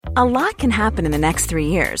A lot can happen in the next 3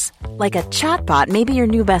 years. Like a chatbot may be your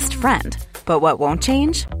new best friend. But what won't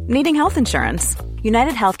change? Needing health insurance.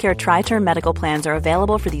 United Healthcare Tri-Term Medical Plans are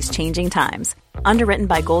available for these changing times. Underwritten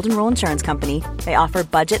by Golden Rule Insurance Company, they offer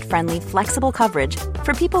budget-friendly, flexible coverage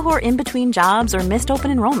for people who are in between jobs or missed open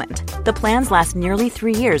enrollment. The plans last nearly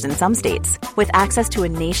 3 years in some states, with access to a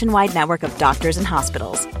nationwide network of doctors and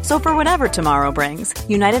hospitals. So for whatever tomorrow brings,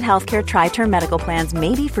 United Healthcare Tri-Term Medical Plans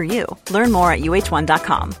may be for you. Learn more at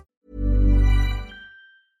uh1.com.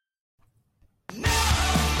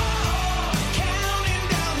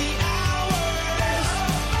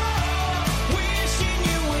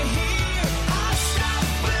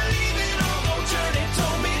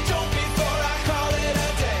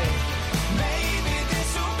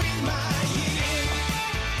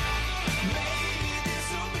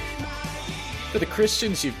 For the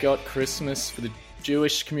Christians, you've got Christmas. For the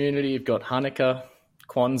Jewish community, you've got Hanukkah,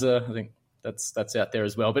 Kwanzaa. I think that's out there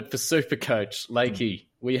as well. But for Supercoach, Lakey,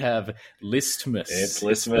 we have Listmas. It's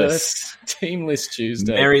Listmas. Team List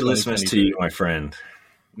Tuesday. Merry Listmas to you, my friend.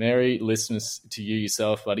 Merry Listmas to you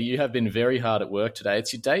yourself, buddy. You have been very hard at work today.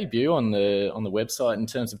 It's your debut on the website in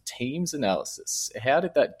terms of teams analysis. How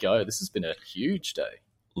did that go? This has been a huge day.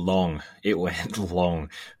 Long. It went long,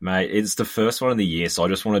 mate. It's the first one of the year, so I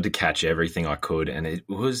just wanted to catch everything I could, and it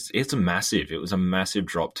was a massive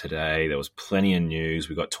drop today. There was plenty of news.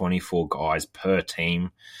 We got 24 guys per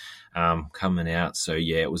team coming out, so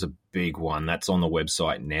yeah, it was a big one. That's on the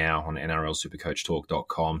website now on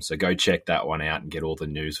nrlsupercoachtalk.com, so go check that one out and get all the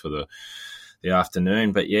news for the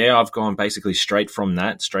afternoon. But yeah, I've gone basically straight from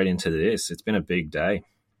that straight into this. It's been a big day.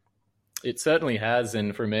 It certainly has,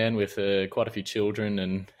 and for a man with quite a few children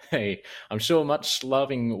and I'm sure much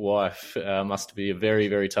loving wife, must be a very,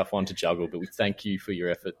 very tough one to juggle, but we thank you for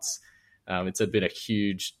your efforts. It's been a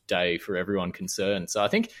huge day for everyone concerned. So I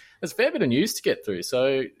think there's a fair bit of news to get through.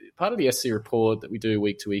 So part of the SC report that we do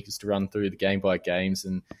week to week is to run through the game-by-games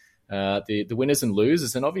and the winners and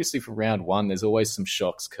losers. And obviously for round one, there's always some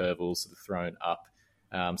shocks, curveballs that are thrown up.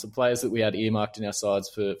 Some players that we had earmarked in our sides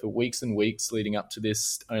for weeks and weeks leading up to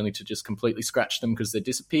this, only to just completely scratch them because they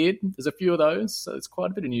disappeared. There's a few of those, so it's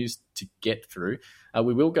quite a bit of news to get through.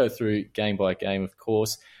 We will go through game by game, of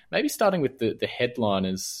course, maybe starting with the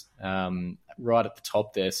headliners right at the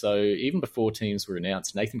top there. So even before teams were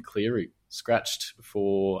announced, Nathan Cleary scratched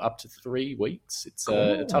for up to 3 weeks. It's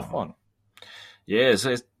a tough one. Yeah,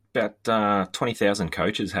 so about 20,000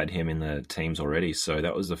 coaches had him in the teams already, so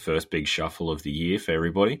that was the first big shuffle of the year for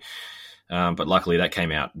everybody. But luckily that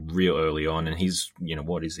came out real early on, and he's,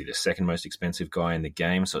 what is he, the second most expensive guy in the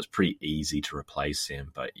game, so it's pretty easy to replace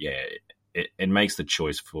him. But yeah, it makes the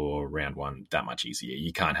choice for round one that much easier.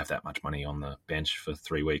 You can't have that much money on the bench for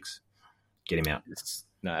 3 weeks. Get him out.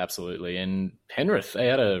 No, absolutely. And Penrith, they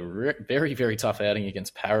had a very, very tough outing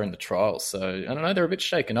against Para in the trials. So, I don't know, they're a bit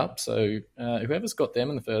shaken up. So, whoever's got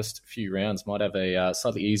them in the first few rounds might have a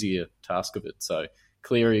slightly easier task of it. So,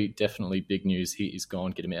 Cleary, definitely big news. He is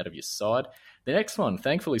gone. Get him out of your side. The next one,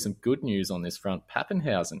 thankfully, some good news on this front.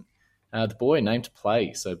 Pappenhausen, the boy named to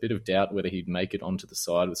play. So, a bit of doubt whether he'd make it onto the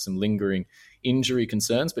side with some lingering injury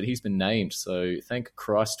concerns, but he's been named. So, thank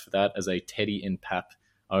Christ for that as a Teddy and Pap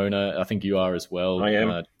owner. I think you are as well. I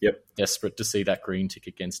am. Yep. Desperate to see that green tick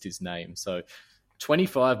against his name. So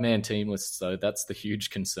 25-man team list, so that's the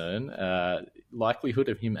huge concern. Likelihood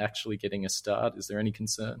of him actually getting a start, is there any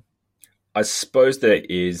concern? I suppose there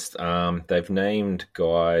is. They've named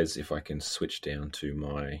guys, if I can switch down to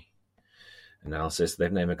my analysis,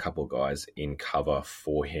 they've named a couple of guys in cover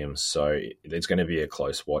for him. So there's going to be a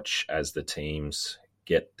close watch as the teams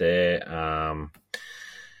get there.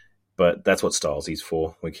 But that's what Stylesy's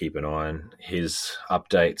for. We keep an eye on his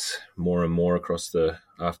updates more and more across the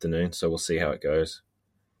afternoon, so we'll see how it goes.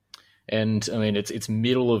 And, I mean, it's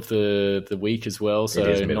middle of the week as well, so it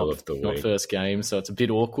is middle of the week. Not first game, so it's a bit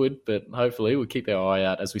awkward, but hopefully we'll keep our eye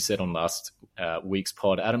out, as we said on last week's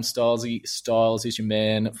pod. Adam Stylesy, Styles is your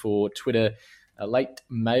man for Twitter, late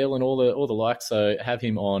mail and all the likes, so have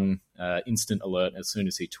him on instant alert as soon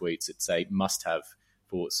as he tweets. It's a must-have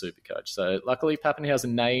for Supercoach. So luckily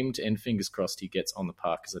Pappenhausen named, and fingers crossed he gets on the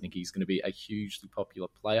park because I think he's going to be a hugely popular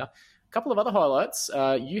player. A couple of other highlights.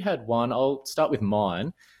 You had one. I'll start with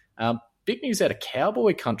mine. Big news out of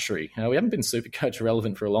Cowboy country. We haven't been Supercoach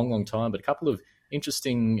relevant for a long, long time, but a couple of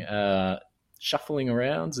interesting shuffling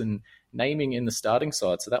arounds and naming in the starting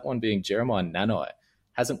side. So that one being Jeremiah Nanai.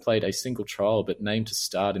 Hasn't played a single trial, but named to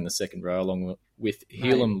start in the second row along with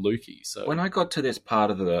Helam Lukey. So when I got to this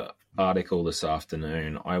part of the article this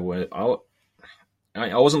afternoon,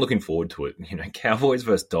 I wasn't looking forward to it. Cowboys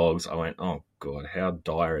versus Dogs. I went, oh God, how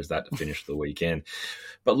dire is that to finish the weekend?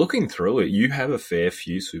 But looking through it, you have a fair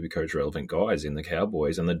few Supercoach relevant guys in the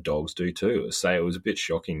Cowboys, and the Dogs do too. Say it was a bit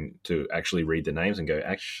shocking to actually read the names and go,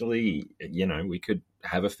 actually, we could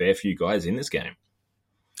have a fair few guys in this game.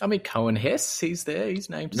 I mean, Cohen Hess, he's there. He's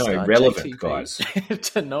named to No, start relevant JTB. guys.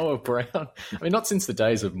 To Noah Brown. I mean, not since the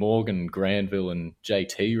days of Morgan, Granville, and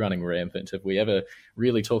JT running rampant have we ever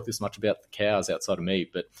really talked this much about the Cows outside of me.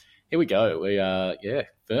 But here we go. We are,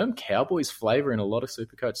 firm Cowboys flavour in a lot of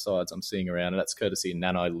Supercoach sides I'm seeing around, and that's courtesy of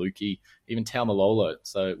Nanai, Lukey, even Taumalolo.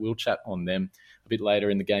 So we'll chat on them a bit later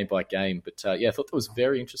in the game by game. But I thought that was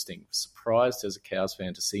very interesting. Surprised as a Cows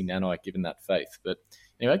fan to see Nanai given that faith. But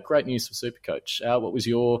anyway, great news for Supercoach. What was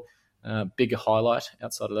your bigger highlight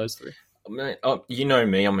outside of those three? You know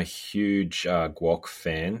me, I'm a huge guac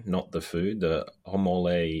fan, not the food, the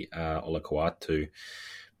homole olakuatu.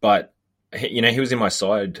 But, he was in my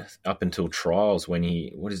side up until trials when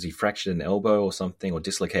he fractured an elbow or something, or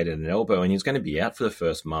dislocated an elbow, and he was going to be out for the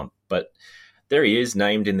first month. But there he is,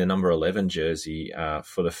 named in the number 11 jersey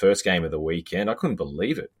for the first game of the weekend. I couldn't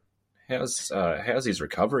believe it. How's his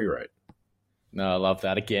recovery rate? No, I love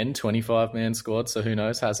that. Again, 25-man squad, so who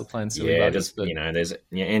knows? Hazel playing silly buggers. There's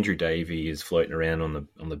Andrew Davey is floating around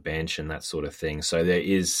on the bench and that sort of thing. So there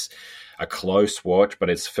is a close watch, but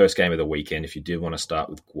it's the first game of the weekend. If you do want to start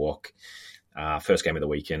with Guac, first game of the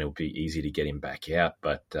weekend, it'll be easy to get him back out.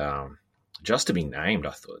 But just to be named,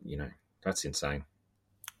 I thought, that's insane.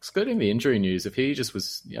 Excluding the injury news, if he just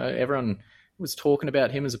was, everyone was talking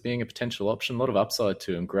about him as being a potential option, a lot of upside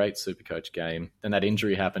to him, great Supercoach game. Then that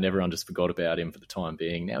injury happened, everyone just forgot about him for the time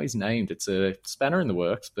being. Now he's named. It's a spanner in the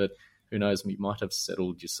works, but who knows, you might have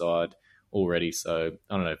settled your side already. So,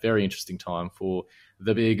 I don't know, very interesting time for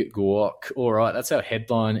the big guac. All right, that's our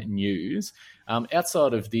headline news.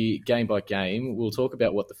 Outside of the game by game, we'll talk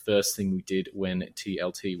about what the first thing we did when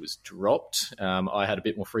TLT was dropped. I had a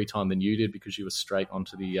bit more free time than you did because you were straight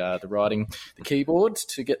onto the writing, the keyboard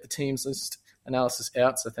to get the teams list analysis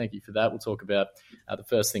out, so thank you for that. We'll talk about the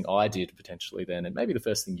first thing I did potentially then, and maybe the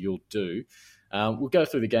first thing you'll do. We'll go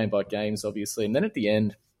through the game by games, obviously, and then at the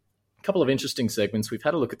end, a couple of interesting segments. We've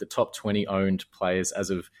had a look at the top 20 owned players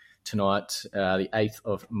as of tonight, the 8th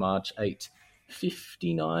of March,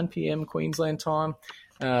 8:59 p.m. Queensland time.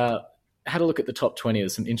 Had a look at the top 20.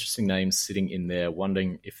 There's some interesting names sitting in there,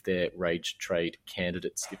 wondering if they're rage trade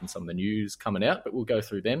candidates, given some of the news coming out, but we'll go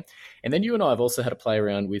through them. And then you and I have also had a play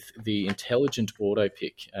around with the intelligent auto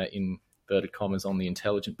pick, in inverted commas, on the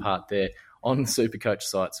intelligent part there on the Supercoach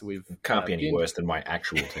site. So we've can't be any worse than my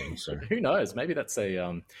actual team. So who knows? Maybe that's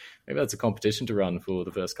a competition to run for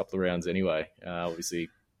the first couple of rounds anyway. Obviously,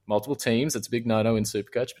 multiple teams, it's a big no-no in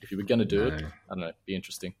Supercoach, but if you were going to do it, I don't know, it'd be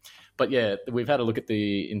interesting. But yeah, we've had a look at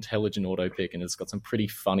the intelligent auto pick, and it's got some pretty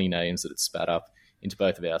funny names that it's spat up into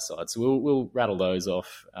both of our sides. So we'll rattle those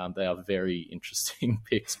off. They are very interesting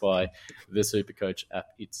picks by the Supercoach app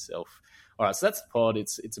itself. All right, so that's the pod.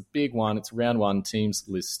 It's a big one. It's round one, teams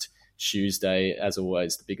list Tuesday, as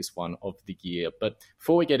always, the biggest one of the year. But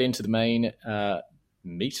before we get into the main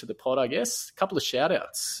meat of the pod, I guess, a couple of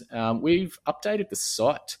shout-outs. We've updated the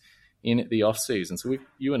site in the off-season. So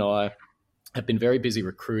you and I have been very busy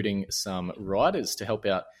recruiting some writers to help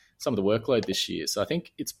out some of the workload this year. So I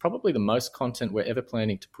think it's probably the most content we're ever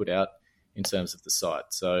planning to put out in terms of the site.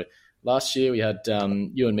 So last year we had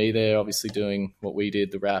you and me there, obviously doing what we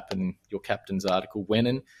did, the wrap and your captain's article.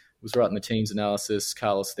 Wennon was writing the team's analysis,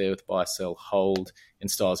 Carlos there with buy, sell, hold, and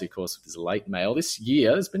Stylesy, of course, with his late mail. This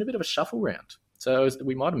year there's been a bit of a shuffle round. So as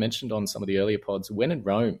we might have mentioned on some of the earlier pods, Wennon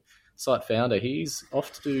Rome, site founder, he's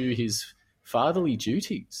off to do his fatherly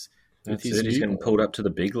duties. That's it. He's getting pulled up to the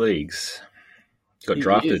big leagues. Got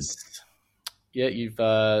drafted. Yeah, you've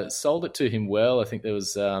sold it to him well. I think there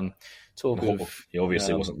was talk of... He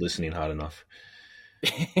obviously wasn't listening hard enough.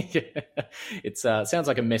 Yeah. It sounds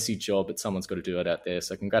like a messy job, but someone's got to do it out there.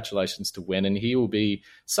 So congratulations to Wennon. He will be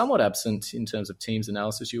somewhat absent in terms of teams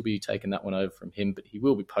analysis. You'll be taking that one over from him, but he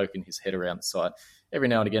will be poking his head around the site every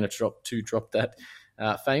now and again to drop that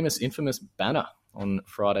infamous banner on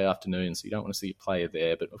Friday afternoon. So you don't want to see a player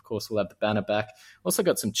there, but of course we'll have the banner back. Also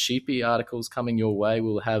got some cheapy articles coming your way.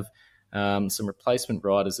 We'll have some replacement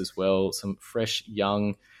writers as well, some fresh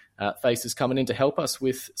young faces coming in to help us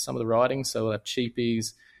with some of the writing. So we'll have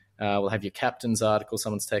cheapies. We'll have your captain's article.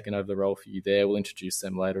 Someone's taken over the role for you there. We'll introduce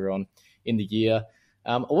them later on in the year.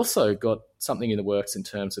 Also got something in the works in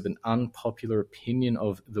terms of an unpopular opinion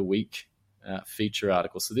of the week feature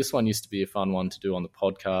article. So this one used to be a fun one to do on the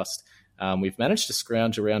podcast. We've managed to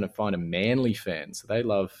scrounge around and find a Manly fan. So they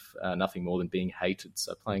love nothing more than being hated.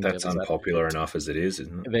 So playing That's devil's unpopular advocate, enough as it is,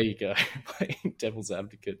 isn't it? there you go. Playing devil's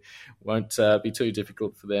advocate won't be too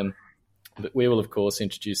difficult for them. But we will, of course,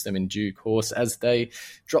 introduce them in due course as they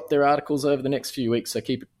drop their articles over the next few weeks. So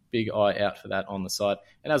keep a big eye out for that on the site.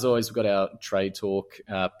 And as always, we've got our trade talk.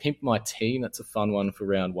 Pimp My Team, that's a fun one for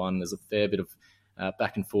round one. There's a fair bit of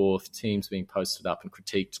back and forth, teams being posted up and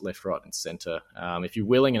critiqued left, right, and centre. If you're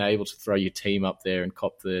willing and able to throw your team up there and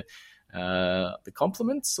cop the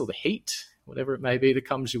compliments or the heat, whatever it may be that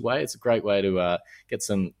comes your way, it's a great way to get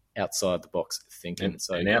some outside the box thinking.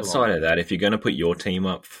 And outside of that, if you're going to put your team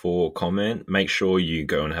up for comment, make sure you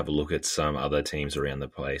go and have a look at some other teams around the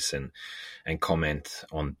place and comment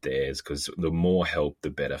on theirs, because the more help, the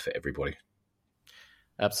better for everybody.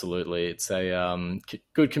 Absolutely. It's a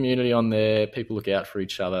good community on there. People look out for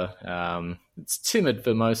each other. It's timid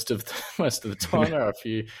for most of the time. There are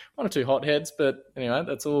one or two hotheads, but anyway,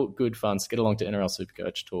 that's all good fun. So get along to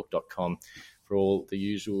nrlsupercoachtalk.com for all the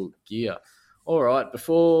usual gear. All right,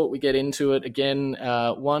 before we get into it, again,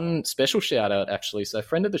 one special shout-out, actually. So a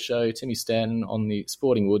friend of the show, Timmy Stanton, on the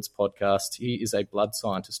Sporting Woods podcast, he is a blood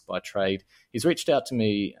scientist by trade. He's reached out to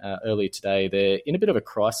me earlier today. They're in a bit of a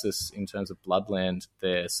crisis in terms of bloodland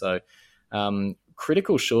there. So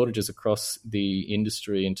critical shortages across the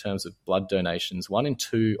industry in terms of blood donations. 1 in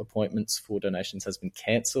 2 appointments for donations has been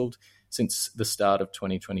cancelled since the start of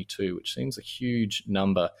 2022, which seems a huge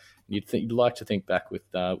number. You'd like to think back with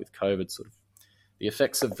COVID, sort of the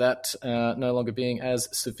effects of that no longer being as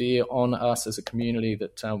severe on us as a community,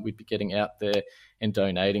 that we'd be getting out there and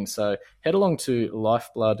donating. So head along to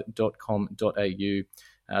lifeblood.com.au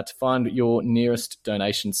to find your nearest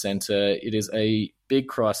donation centre. It is a big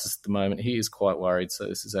crisis at the moment. He is quite worried. So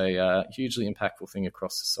this is a hugely impactful thing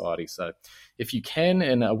across society. So if you can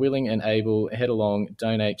and are willing and able, head along,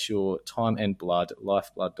 donate your time and blood,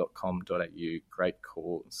 lifeblood.com.au. Great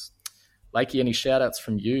cause. Lakey, any shout-outs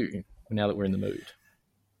from you now that we're in the mood?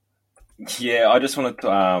 Yeah, I just want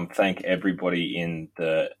to thank everybody in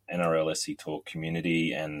the NRL Talk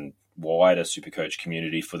community and wider Supercoach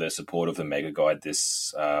community for their support of the Mega Guide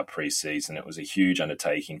this pre-season. It was a huge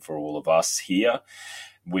undertaking for all of us here.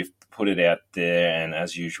 We've put it out there, and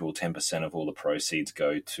as usual, 10% of all the proceeds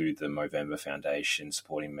go to the Movember Foundation,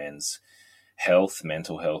 supporting men's health,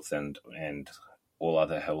 mental health, and all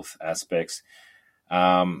other health aspects.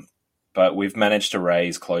 But we've managed to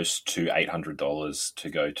raise close to $800 to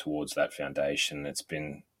go towards that foundation. It's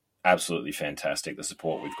been absolutely fantastic, the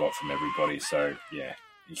support we've got from everybody. So, yeah,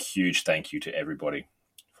 a huge thank you to everybody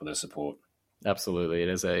for the support. Absolutely. It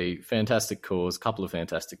is a fantastic cause, a couple of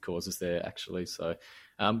fantastic causes there, actually. So,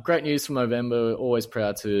 great news from Movember. Always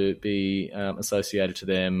proud to be associated to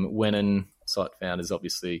them. Wennon, site founder, is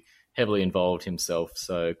obviously heavily involved himself,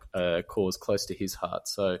 so cause close to his heart.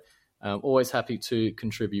 So, always happy to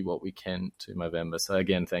contribute what we can to Movember. So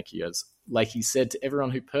again, thank you, as Lakey said, to everyone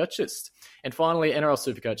who purchased. And finally,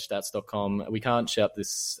 NRLSuperCoachStats.com. We can't shout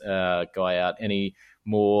this guy out any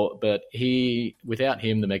more, but without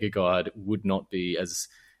him, the Mega Guide would not be as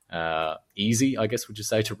easy, I guess, would you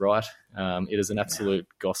say, to write. It is an absolute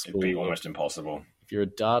gospel. It'd be almost impossible. If you're a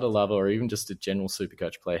data lover or even just a general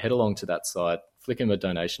Supercoach player, head along to that site, flick him a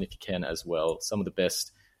donation if you can as well. Some of the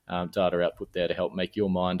best data output there to help make your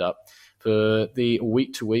mind up for the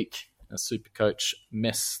week-to-week Supercoach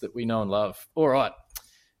mess that we know and love. All right,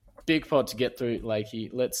 big pod to get through, Lakey.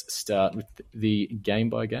 Let's start with the game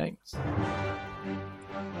by games.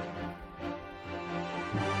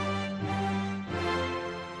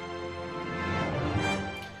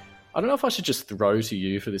 I don't know if I should just throw to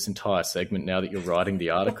you for this entire segment now that you're writing the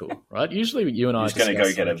article, right? Usually you and I are just going to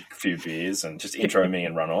go get a few beers and just intro me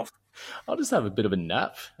and run off. I'll just have a bit of a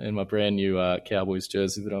nap in my brand new Cowboys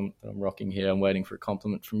jersey that I'm rocking here. I'm waiting for a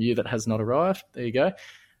compliment from you that has not arrived. There you go.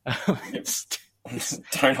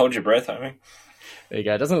 Don't hold your breath, homie. There you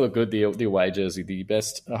go. It doesn't look good, the away jersey. The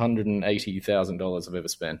best $180,000 I've ever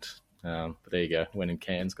spent. But there you go. When in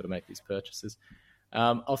Cairns, got to make these purchases.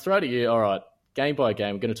 I'll throw to you. All right. Game by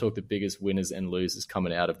game, we're going to talk the biggest winners and losers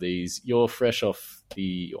coming out of these. You're hot off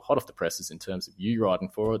the presses in terms of you riding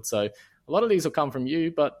for it. So a lot of these will come from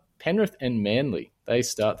you, but Penrith and Manly, they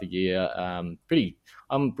start the year I'm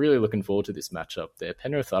really looking forward to this matchup there.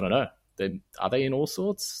 Penrith, I don't know. Are they in all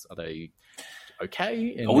sorts? Are they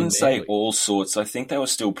okay? I wouldn't say all sorts. I think they were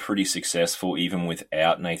still pretty successful even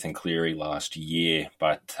without Nathan Cleary last year,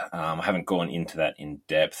 but I haven't gone into that in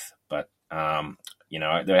depth. But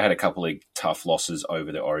they had a couple of tough losses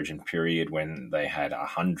over the Origin period when they had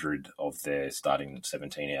 100 of their starting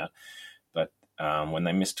 17 out. But when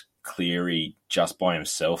they missed Cleary just by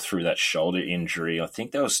himself through that shoulder injury. I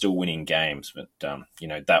think they were still winning games, but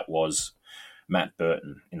that was Matt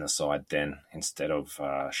Burton in the side then instead of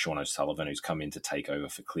Sean O'Sullivan, who's come in to take over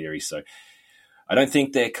for Cleary. So I don't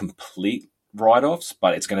think they're complete write-offs,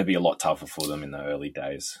 but it's going to be a lot tougher for them in the early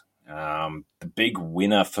days. The big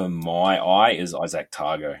winner for my eye is Isaac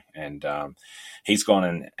Targo, and he's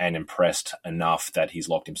gone and impressed enough that he's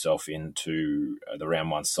locked himself into the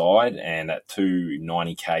round one side, and at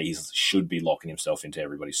 290k, he should be locking himself into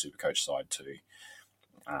everybody's Supercoach side too.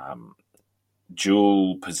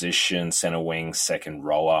 Dual position, centre wing, second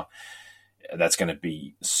rower, that's going to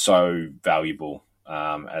be so valuable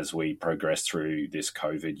as we progress through this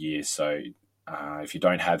COVID year. So if you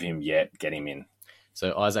don't have him yet, get him in.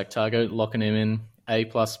 So Isaac Targo, locking him in, A+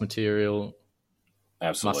 material,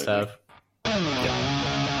 Absolutely. must have. Yep.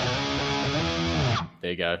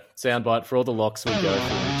 There you go. Soundbite for all the locks we go through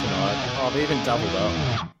tonight. Oh, I've even doubled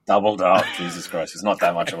up. Doubled up, Jesus Christ. It's not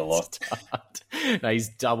that much of a lock. No, he's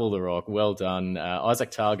double the rock. Well done.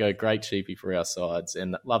 Isaac Targo, great cheapie for our sides,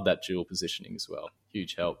 and love that dual positioning as well.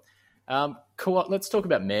 Huge help. Let's talk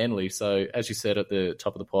about Manly. So, as you said at the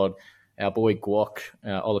top of the pod, our boy Guok,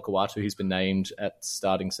 Olakawatu, who's been named at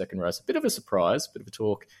starting second row. A bit of a surprise, bit of a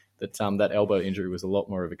talk that that elbow injury was a lot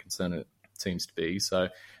more of a concern than it seems to be. So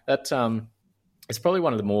that is probably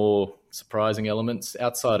one of the more surprising elements.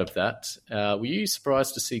 Outside of that, were you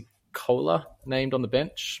surprised to see Kohler named on the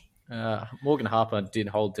bench? Morgan Harper did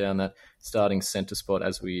hold down that starting centre spot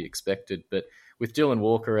as we expected, but with Dylan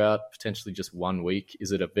Walker out potentially just 1 week,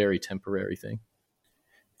 is it a very temporary thing?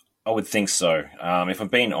 I would think so. If I'm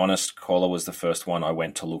being honest, Kohler was the first one I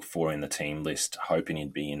went to look for in the team list, hoping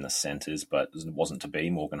he'd be in the centres, but it wasn't to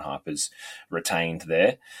be. Morgan Harper's retained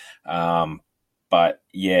there. But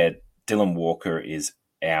yeah, Dylan Walker is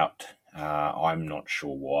out. I'm not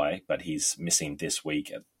sure why, but he's missing this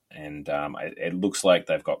week. And it looks like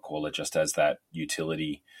they've got Kohler just as that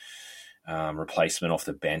utility replacement off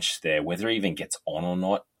the bench there. Whether he even gets on or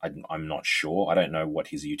not, I'm not sure. I don't know what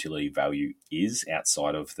his utility value is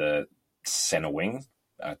outside of the centre wing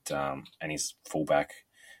and his fullback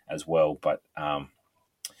as well. But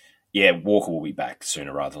Walker will be back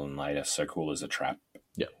sooner rather than later. So cool as a trap.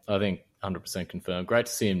 Yeah, I think 100% confirmed. Great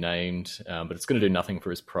to see him named, but it's going to do nothing for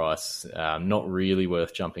his price. Not really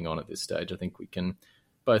worth jumping on at this stage. I think we can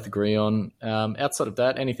both agree on. Outside of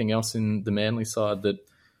that, anything else in the Manly side that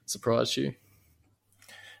surprised you?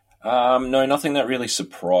 No, nothing that really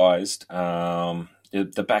surprised.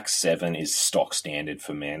 The back seven is stock standard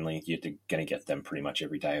for Manly. You're going to get them pretty much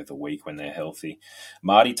every day of the week when they're healthy.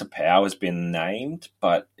 Marty Tapau has been named,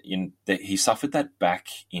 but he suffered that back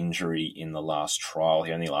injury in the last trial.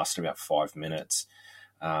 He only lasted about 5 minutes.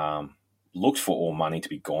 Looked for all money to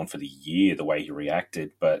be gone for the year, the way he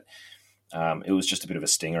reacted, but it was just a bit of a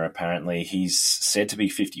stinger apparently. He's said to be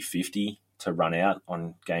 50-50 to run out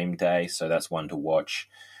on game day, so that's one to watch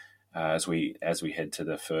as we head to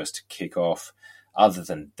the first kickoff. Other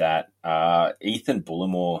than that, Ethan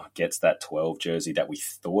Bullimore gets that 12 jersey that we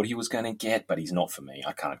thought he was going to get, but he's not for me.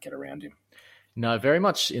 I can't get around him. No, very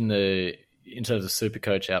much in terms of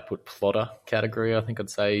Supercoach output plotter category. I think I'd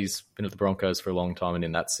say he's been at the Broncos for a long time and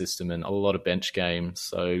in that system and a lot of bench games.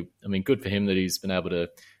 So, I mean, good for him that he's been able to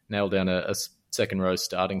nail down a second row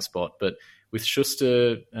starting spot. But with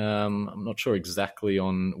Schuster, I'm not sure exactly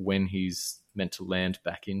on when he's meant to land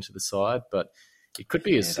back into the side, but it could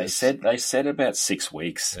be. They said about 6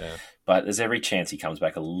 weeks, but there's every chance he comes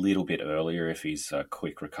back a little bit earlier if he's a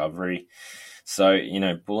quick recovery. So,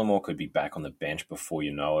 Bullimore could be back on the bench before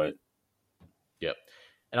you know it. Yep.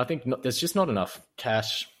 And I think there's just not enough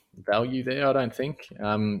cash value there, I don't think. I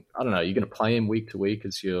don't know. You're going to play him week to week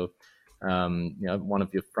as your, one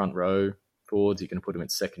of your front row forwards. You're going to put him in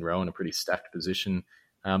second row in a pretty stacked position.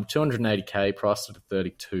 280k priced at a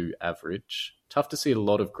 32 average. Tough to see a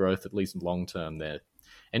lot of growth, at least long term there.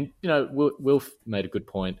 And, Wilf made a good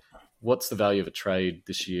point. What's the value of a trade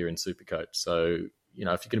this year in Supercoach? So, if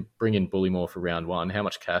you're going to bring in Bullimore for round one, how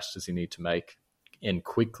much cash does he need to make and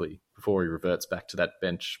quickly before he reverts back to that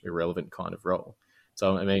bench irrelevant kind of role?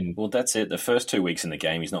 So, I mean... Well, that's it. The first 2 weeks in the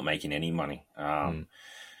game, he's not making any money.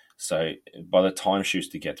 So by the time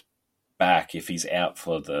Schuster gets back, if he's out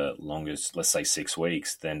for the longest, let's say 6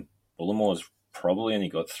 weeks, then Bullimore's probably only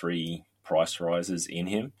got 3 price rises in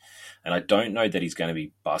him. And I don't know that he's going to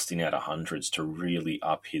be busting out hundreds to really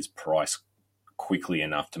up his price quickly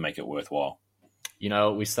enough to make it worthwhile.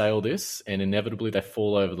 We say all this, and inevitably they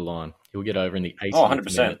fall over the line. He'll get over in the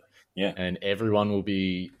 80th minute. Yeah. And everyone will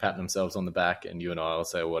be patting themselves on the back, and you and I will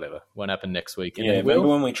say, whatever, won't happen next week. And remember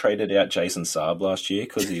when we traded out Jason Saab last year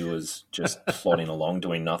because he was just plodding along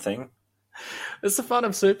doing nothing? It's the fun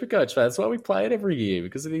of Supercoach, man. That's why we play it every year,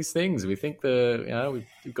 because of these things. We think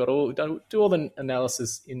we've got all do all the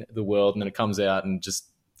analysis in the world, and then it comes out and just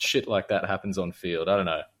shit like that happens on field. I don't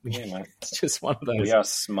know. Yeah, mate. It's just one of those. We are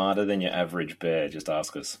smarter than your average bear. Just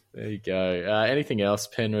ask us. There you go. Anything else?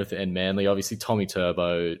 Penrith and Manly. Obviously, Tommy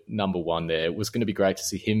Turbo, number one there. It was going to be great to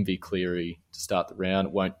see him v Cleary to start the round.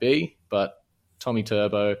 It won't be, but Tommy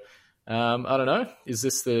Turbo. I don't know. Is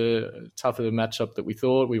this the tougher matchup that we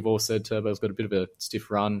thought? We've all said Turbo's got a bit of a stiff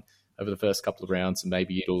run over the first couple of rounds, and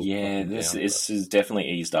maybe it'll... Yeah, this is definitely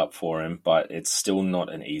eased up for him, but it's still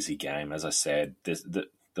not an easy game. As I said,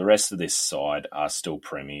 the rest of this side are still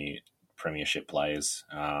premiership players.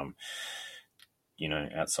 Outside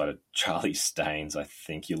of Charlie Staines, I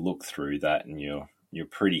think you look through that and you're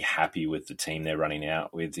pretty happy with the team they're running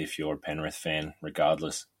out with if you're a Penrith fan,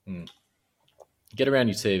 regardless. Get around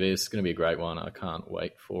your TV. It's going to be a great one. I can't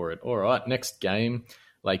wait for it. All right, next game,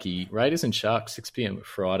 Lakey. Raiders and Sharks, 6 p.m.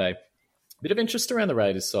 Friday. Bit of interest around the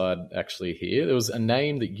Raiders side, actually, here. There was a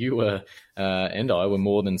name that you were and I were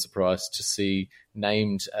more than surprised to see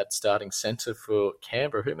named at starting centre for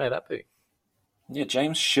Canberra. Who may that be? Yeah,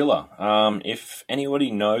 James Schiller. If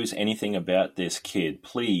anybody knows anything about this kid,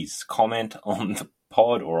 please comment on the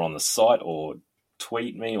pod or on the site or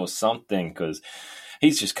tweet me or something, because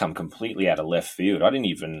he's just come completely out of left field. I didn't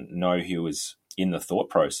even know he was in the thought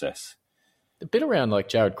process. A bit around like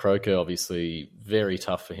Jared Croker, obviously very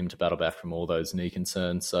tough for him to battle back from all those knee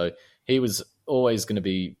concerns. So he was always going to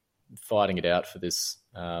be fighting it out for this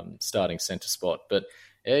starting centre spot. But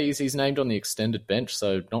yeah, he's named on the extended bench,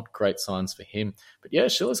 so not great signs for him. But yeah,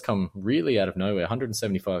 Schiller's come really out of nowhere,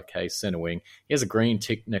 175k centre wing. He has a green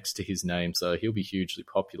tick next to his name, so he'll be hugely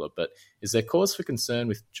popular. But is there cause for concern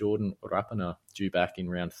with Jordan Rapana due back in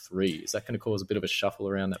round 3? Is that going to cause a bit of a shuffle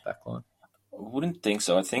around that back line? I wouldn't think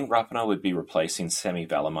so. I think Rapana would be replacing Semi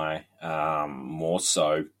Valemei more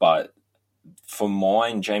so. But for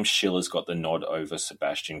mine, James Schiller's got the nod over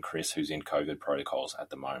Sebastian Kris, who's in COVID protocols at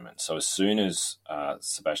the moment. So as soon as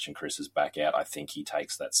Sebastian Kris is back out, I think he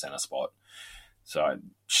takes that centre spot. So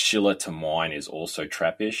Schiller, to mine, is also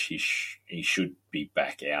trappish. He should be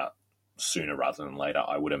back out sooner rather than later,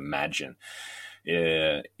 I would imagine.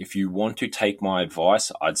 If you want to take my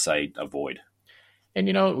advice, I'd say avoid. And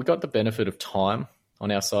you know, we got the benefit of time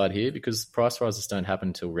on our side here because price rises don't happen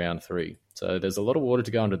until round 3. So there's a lot of water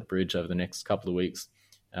to go under the bridge over the next couple of weeks.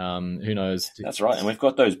 Who knows? That's right. And we've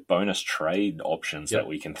got those bonus trade options that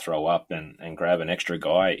we can throw up and grab an extra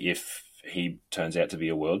guy if he turns out to be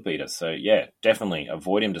a world beater. So yeah, definitely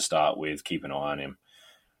avoid him to start with. Keep an eye on him.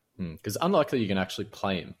 Because unlikely you can actually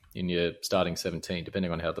play him in your starting 17,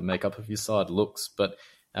 depending on how the makeup of your side looks. But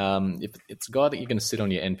if it's a guy that you're going to sit on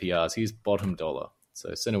your NPRs, he's bottom dollar.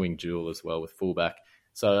 So centre wing dual as well with fullback.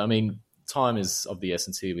 So, I mean, time is of the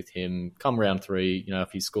essence here with him. Come round 3, you know,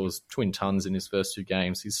 if he scores twin tons in his first 2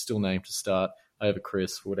 games, he's still named to start over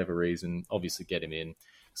Chris for whatever reason. Obviously get him in.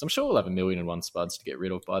 So I'm sure we'll have 1,000,001 spuds to get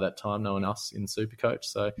rid of by that time, knowing us in Supercoach.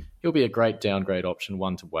 So he'll be a great downgrade option,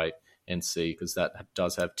 one to wait and see, because that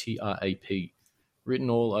does have TRAP written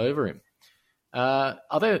all over him.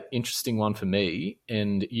 Other interesting one for me,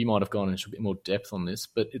 and you might have gone into a bit more depth on this,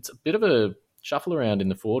 but it's a bit of a shuffle around in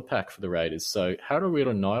the forward pack for the Raiders. So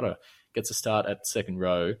Harawira Naira gets a start at second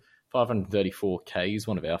row, 534k. He's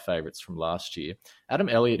one of our favourites from last year. Adam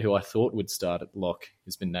Elliott, who I thought would start at lock,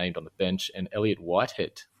 has been named on the bench, and Elliot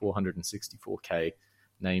Whitehead, 464k,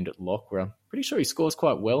 named at lock, where I'm pretty sure he scores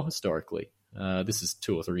quite well historically. This is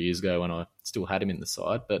 2 or 3 years ago when I still had him in the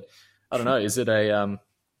side, but I don't know. Is it a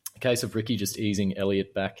case of Ricky just easing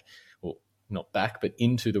Elliott back, or not back, but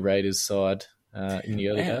into the Raiders side in the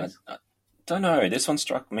early days? Don't know. This one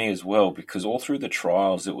struck me as well because all through the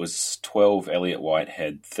trials it was 12 Elliot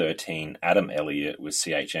Whitehead, 13 Adam Elliott with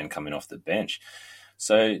CHN coming off the bench.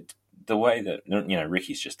 So the way that, you know,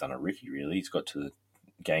 Ricky's just done a Ricky really. He's got to the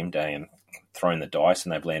game day and thrown the dice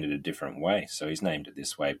and they've landed a different way. So he's named it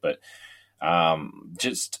this way. But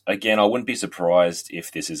just, again, I wouldn't be surprised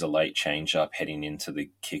if this is a late change-up heading into the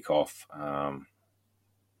kickoff.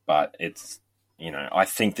 But it's, you know, I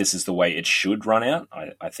think this is the way it should run out.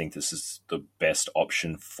 I think this is the best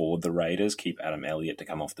option for the Raiders. Keep Adam Elliott to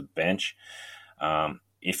come off the bench.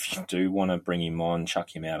 If you do want to bring him on,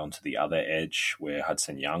 chuck him out onto the other edge where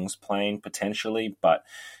Hudson Young's playing potentially. But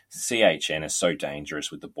CHN is so dangerous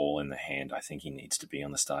with the ball in the hand. I think he needs to be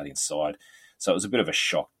on the starting side. So it was a bit of a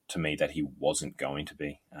shock to me that he wasn't going to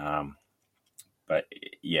be. But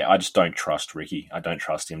yeah, I just don't trust Ricky. I don't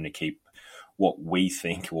trust him to keep what we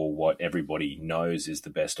think or what everybody knows is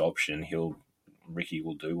the best option. Ricky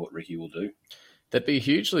will do what Ricky will do. They'd be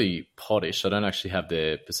hugely pottish. I don't actually have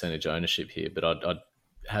their percentage ownership here, but I'd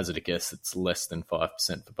hazard a guess it's less than 5%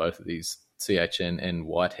 for both of these, CHN and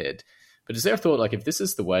Whitehead. But is there a thought, like, if this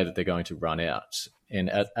is the way that they're going to run out and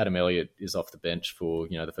Adam Elliott is off the bench for,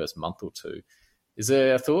 the first month or two, is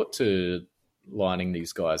there a thought to lining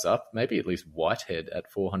these guys up? Maybe at least Whitehead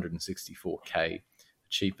at 464K, a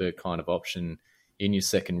cheaper kind of option in your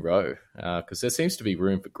second row, because there seems to be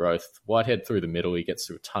room for growth. Whitehead through the middle, he gets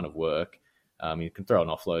through a ton of work. He can throw an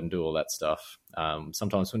offload and do all that stuff.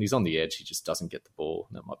 Sometimes when he's on the edge, he just doesn't get the ball.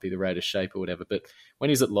 That might be the Raiders' shape or whatever. But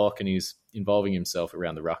when he's at lock and he's involving himself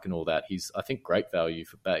around the ruck and all that, he's, I think, great value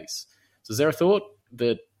for base. So is there a thought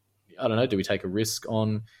that, I don't know, do we take a risk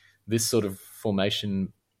on this sort of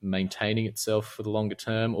formation maintaining itself for the longer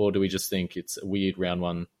term, or do we just think it's a weird round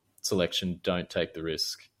one selection, don't take the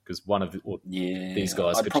risk? Because these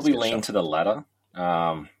guys I'd could probably just get lean shot. to the latter.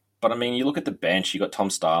 But I mean, you look at the bench, you got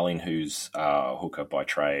Tom Starling, who's a hooker by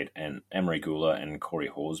trade, and Emery Gula and Corey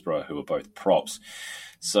Horsburgh, who are both props.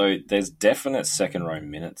 So there's definite second row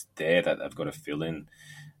minutes there that they've got to fill in.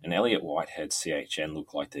 And Elliott Whitehead, CHN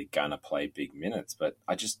look like they're going to play big minutes. But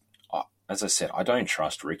as I said, I don't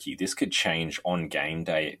trust Ricky. This could change on game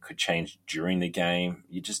day. It could change during the game.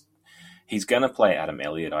 He's going to play Adam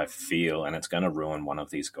Elliott, I feel, and it's going to ruin one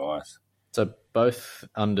of these guys. So both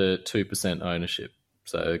under 2% ownership.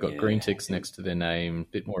 So they've got green ticks next to their name,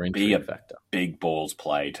 bit more intrigue factor. Big balls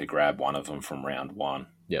play to grab one of them from round one.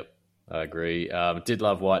 Yep, I agree. Did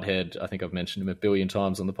love Whitehead. I think I've mentioned him a billion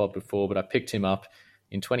times on the pod before, but I picked him up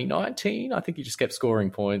in 2019. I think he just kept scoring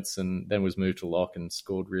points and then was moved to lock and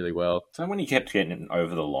scored really well. So when he kept getting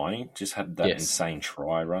over the line, he just had that insane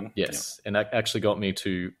try run. Yes, and that actually got me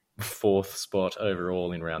to 4th spot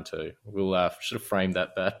overall in round 2. We'll should have framed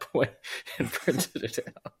that bad boy and printed it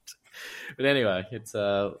out. But anyway, it's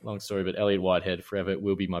a long story, but Elliott Whitehead forever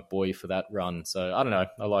will be my boy for that run. So I don't know.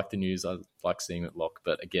 I like the news. I like seeing it lock.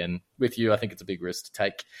 But again, with you, I think it's a big risk to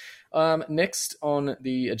take. Next on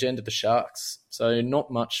the agenda, the Sharks. So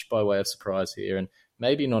not much by way of surprise here, and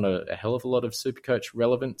maybe not a hell of a lot of Supercoach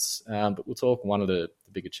relevance, but we'll talk one of the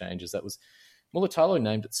bigger changes. That was Mulatalo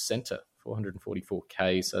named at centre,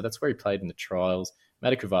 444K. So that's where he played in the trials.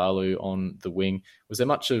 Matikuvalu on the wing. Was there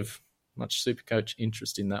much Supercoach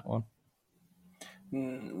interest in that one?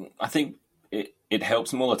 I think it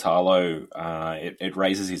helps Mulatalo. It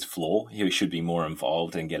raises his floor. He should be more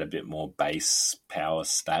involved and get a bit more base power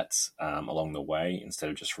stats along the way instead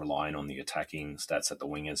of just relying on the attacking stats that the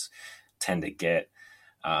wingers tend to get.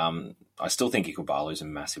 I still think Ikubalu is a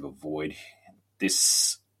massive avoid.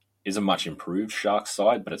 This is a much improved Sharks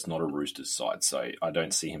side, but it's not a Roosters side, so I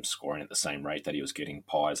don't see him scoring at the same rate that he was getting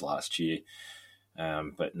Pies last year.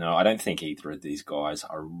 But no, I don't think either of these guys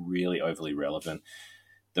are really overly relevant.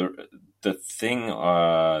 The thing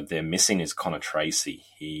they're missing is Connor Tracy.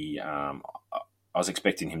 I was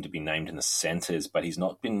expecting him to be named in the centres, but he's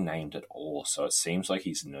not been named at all. So it seems like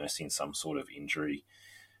he's nursing some sort of injury.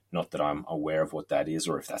 Not that I'm aware of what that is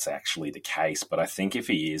or if that's actually the case, but I think if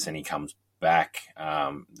he is and he comes back,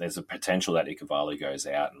 there's a potential that Ikuvalu goes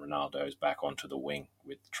out and Ronaldo's back onto the wing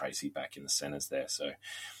with Tracy back in the centres there. So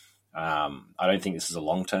I don't think this is a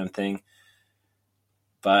long-term thing,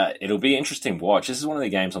 but it'll be interesting to watch. This is one of the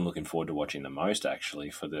games I'm looking forward to watching the most, actually,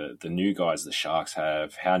 for the new guys the Sharks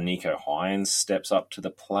have, how Nico Hines steps up to the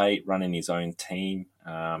plate, running his own team.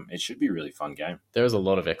 It should be a really fun game. There is a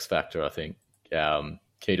lot of X factor, I think,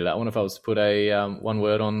 key to that one. If I was to put a one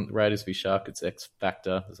word on Raiders v Shark, it's X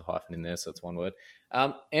factor. There's a hyphen in there, so it's one word.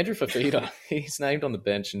 Andrew Fafita, he's named on the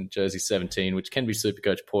bench in jersey 17, which can be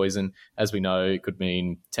Supercoach poison. As we know, it could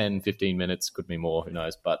mean 10, 15 minutes, could mean more, who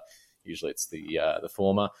knows, but usually it's the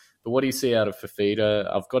former. But what do you see out of Fafita?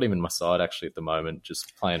 I've got him in my side actually at the moment,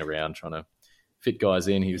 just playing around, trying to fit guys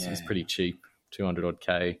in. He's pretty cheap, 200 odd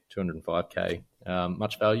K, 205K.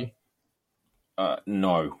 Much value?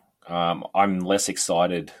 No. I'm less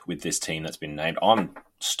excited with this team that's been named. I'm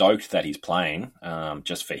stoked that he's playing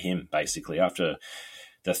just for him, basically, after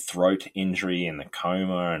the throat injury and the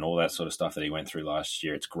coma and all that sort of stuff that he went through last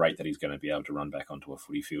year. It's great that he's going to be able to run back onto a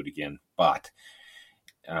footy field again. But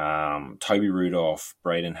Toby Rudolph,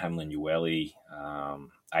 Braden Hamlin-Uele,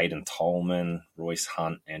 Aidan Tolman, Royce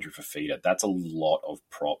Hunt, Andrew Fafita. That's a lot of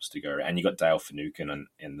props to go. And you got Dale Finucane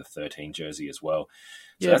in the 13 jersey as well.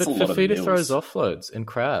 So yeah, but Fafita throws offloads and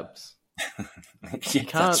crabs. You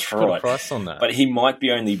can't put a price on that. But he might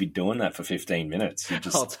only be doing that for 15 minutes.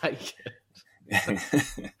 I'll take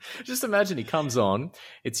it. Just imagine he comes on.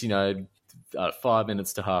 It's, 5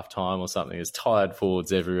 minutes to half time or something. There's tired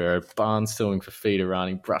forwards everywhere. Barnes filming Fafita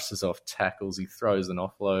running, brushes off tackles. He throws an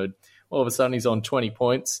offload. All of a sudden he's on 20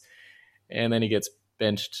 points and then he gets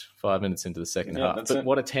benched 5 minutes into the second half. But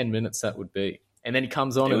what a 10 minutes that would be. And then he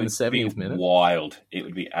comes on in the 70th minute. Wild. It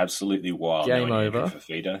would be absolutely wild. Game over.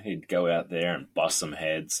 Fafita. He'd go out there and bust some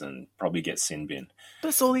heads and probably get sin bin.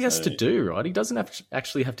 That's all he has to do, right? He doesn't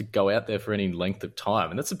actually have to go out there for any length of time.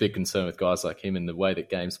 And that's a big concern with guys like him in the way that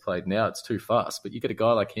game's played now. It's too fast. But you get a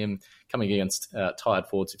guy like him coming against tired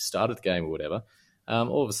forwards who've started the game or whatever.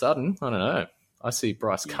 All of a sudden, I don't know. I see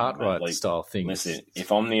Bryce Cartwright style things. Listen,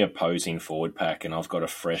 if I'm the opposing forward pack and I've got a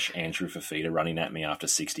fresh Andrew Fafita running at me after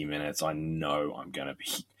 60 minutes, I know I'm going to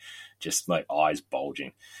be just like eyes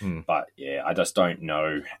bulging. But yeah, I just don't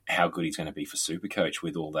know how good he's going to be for Supercoach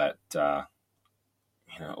with all that,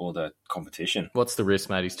 all the competition. What's the risk,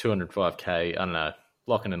 mate? He's 205k. I don't know.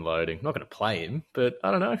 Locking and loading. Not going to play him, but I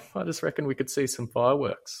don't know. I just reckon we could see some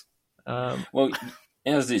fireworks. Well,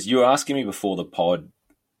 how's this? You were asking me before the pod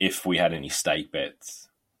if we had any stake bets.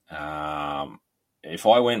 If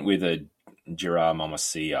I went with a Gerard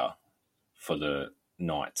Momasia for the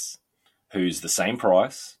Knights, who's the same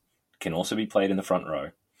price, can also be played in the front row,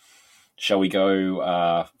 shall we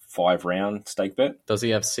go 5-round stake bet? Does he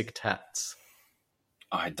have sick tats?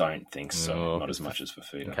 I don't think so. Not as much as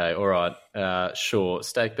Fafita. Okay, all right. Sure.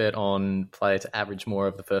 Stake bet on player to average more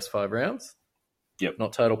of the first 5 rounds? Yep.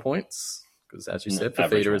 Not total points? Because as you said,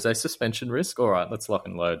 Fafita is a suspension risk. All right, let's lock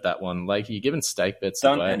and load that one. Lakey, you're giving stake bets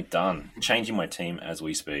done away. And done. Changing my team as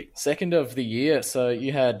we speak. Second of the year. So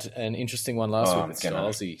you had an interesting one last week with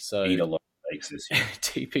Stolzy. So eat a lot of stakes this year.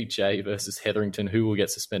 TPJ versus Hetherington. Who will get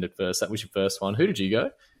suspended first? That was your first one. Who did you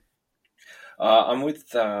go? I'm with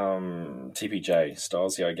TPJ.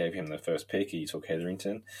 Stolzy, I gave him the first pick. He took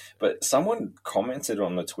Hetherington. But someone commented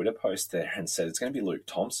on the Twitter post there and said it's going to be Luke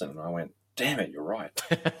Thompson. And I went, damn it, you're right.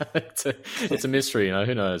 it's a mystery,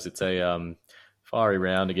 Who knows? It's a fiery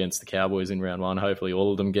round against the Cowboys in round 1. Hopefully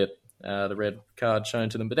all of them get the red card shown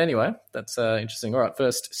to them. But anyway, that's interesting. All right,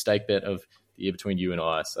 first stake bet of the year between you and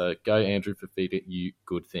I. So go Andrew Fafita, you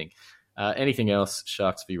good thing. Anything else,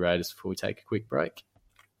 Sharks v Raiders, before we take a quick break?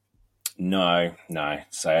 No.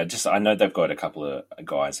 So I know they've got a couple of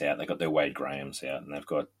guys out. They've got their Wade Grahams out, and they've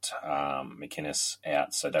got McInnes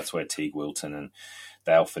out. So that's where Teague Wilton and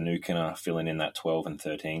Dale Finucane are filling in that 12 and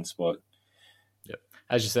 13 spot. Yep.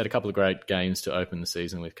 As you said, a couple of great games to open the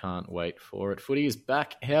season with. Can't wait for it. Footy is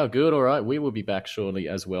back. How good? All right, we will be back shortly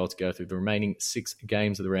as well to go through the remaining 6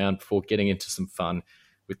 games of the round before getting into some fun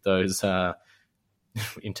with those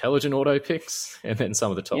intelligent auto picks and then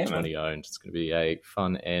some of the top 20 owned. It's going to be a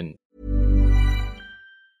fun end.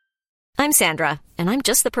 I'm Sandra, and I'm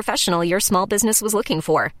just the professional your small business was looking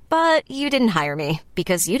for. But you didn't hire me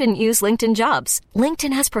because you didn't use LinkedIn Jobs.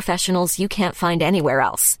 LinkedIn has professionals you can't find anywhere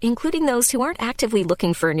else, including those who aren't actively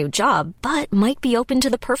looking for a new job, but might be open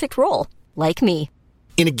to the perfect role, like me.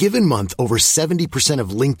 In a given month, over 70%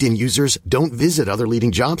 of LinkedIn users don't visit other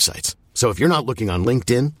leading job sites. So if you're not looking on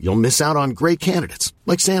LinkedIn, you'll miss out on great candidates,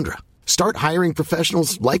 like Sandra. Start hiring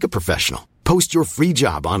professionals like a professional. Post your free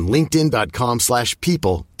job on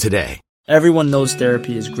linkedin.com/people today. Everyone knows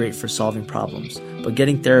therapy is great for solving problems, but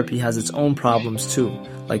getting therapy has its own problems too,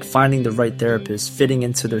 like finding the right therapist, fitting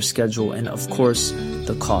into their schedule, and of course,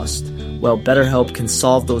 the cost. Well, BetterHelp can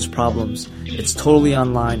solve those problems. It's totally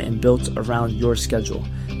online and built around your schedule.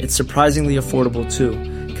 It's surprisingly affordable too.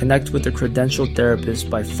 Connect with a credentialed therapist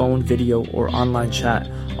by phone, video, or online chat,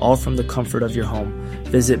 all from the comfort of your home.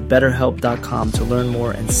 Visit BetterHelp.com to learn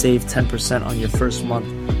more and save 10% on your first month.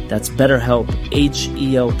 That's BetterHelp,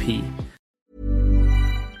 H-E-L-P.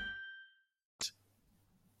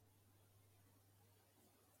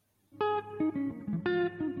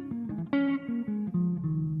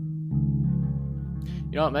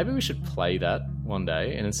 You know what, maybe we should play that one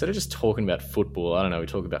day, and instead of just talking about football, I don't know, we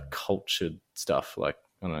talk about cultured stuff like,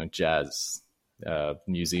 I don't know, jazz,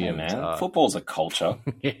 museums. Yeah, man. Football's a culture.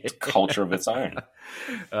 It's a culture of its own.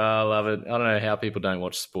 I love it. I don't know how people don't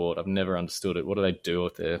watch sport. I've never understood it. What do they do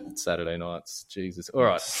with their Saturday nights? Jesus. All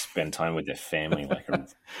right. Spend time with their family like a...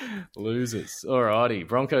 Losers. All righty.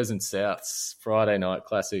 Broncos and Souths. Friday night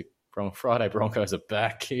classic. Friday Broncos are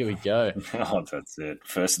back. Here we go. Oh, that's it.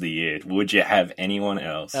 First of the year. Would you have anyone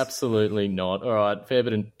else? Absolutely not. All right. Fair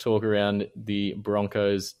bit of talk around the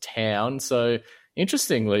Broncos town. So,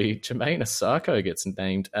 interestingly, Jermaine Asako gets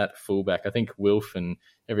named at fullback. I think Wilf and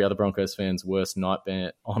every other Broncos fan's worst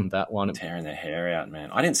nightmare on that one. Tearing their hair out, man.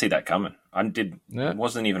 I didn't see that coming. It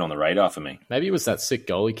wasn't even on the radar for me. Maybe it was that sick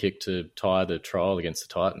goalie kick to tie the trial against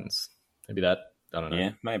the Titans. Maybe that, I don't know.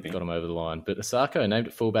 Yeah, maybe. Got him over the line. But Asako named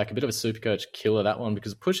at fullback, a bit of a Supercoach killer, that one,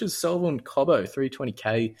 because it pushes Selwyn Cobbo,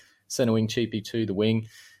 320k, centre wing cheapie to the wing,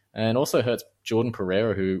 and also hurts Jordan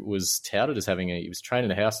Pereira, who was touted as he was training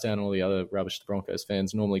the house down, all the other rubbish the Broncos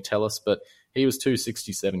fans normally tell us, but he was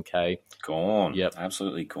 267K. Gone. Yep.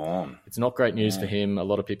 Absolutely gone. It's not great news for him. A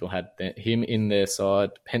lot of people had him in their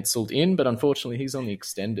side penciled in, but unfortunately he's on the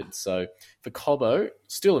extended. So for Cobbo,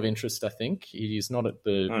 still of interest, I think. He is not at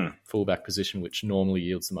the fullback position, which normally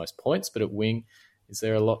yields the most points, but at wing, is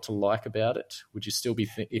there a lot to like about it? Would you still be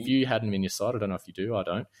if you had him in your side? I don't know if you do. I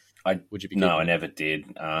don't. Would you be? No, I never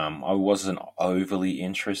did. I wasn't overly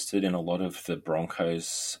interested in a lot of the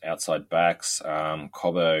Broncos outside backs.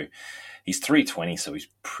 Cobbo, he's 320, so he's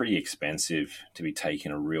pretty expensive to be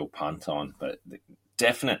taking a real punt on, but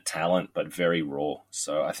definite talent, but very raw.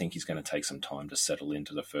 So I think he's going to take some time to settle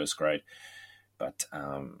into the first grade. But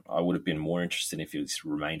I would have been more interested if he's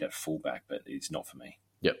remained at fullback, but he's not for me.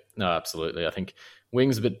 Yep. No, absolutely. I think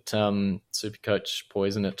wing's a bit super coach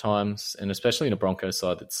poison at times, and especially in a Broncos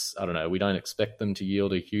side that's, I don't know, we don't expect them to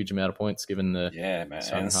yield a huge amount of points given the... Yeah, man.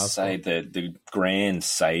 And say the grand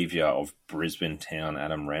saviour of Brisbane town,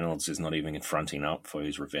 Adam Reynolds, is not even fronting up for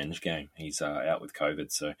his revenge game. He's out with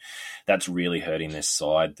COVID, so that's really hurting this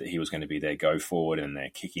side, that he was going to be their go-forward and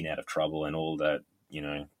they're kicking out of trouble and all that,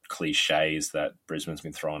 cliches that Brisbane's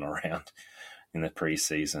been throwing around in the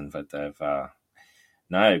preseason, but they've...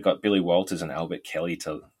 No, got Billy Walters and Albert Kelly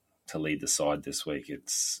to lead the side this week.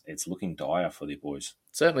 It's looking dire for the boys.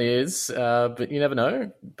 Certainly is, but you never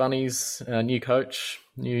know. Bunnies, new coach,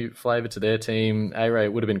 new flavour to their team. A-Ray,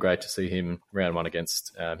 it would have been great to see him round one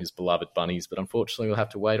against his beloved Bunnies, but unfortunately we'll have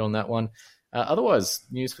to wait on that one. Otherwise,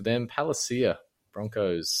 news for them, Palacia,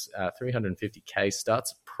 Broncos, 350K,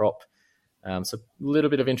 starts a prop. So a little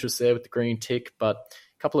bit of interest there with the green tick, but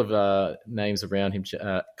a couple of names around him.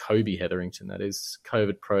 Kobe Hetherington, that is,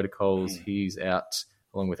 COVID protocols. He's out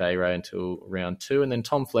along with A-Ray until round 2. And then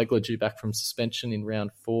Tom Flegler due back from suspension in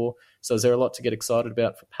round 4. So is there a lot to get excited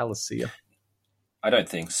about for Palacia? I don't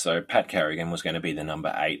think so. Pat Carrigan was going to be the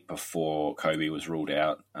number 8 before Kobe was ruled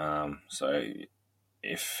out. So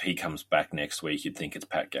if he comes back next week, you'd think it's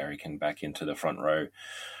Pat Carrigan back into the front row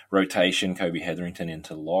rotation, Kobe Hetherington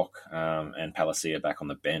into lock, and Palacia back on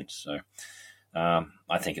the bench. So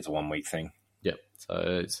I think it's a 1 week thing. Yep. So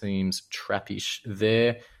it seems trappish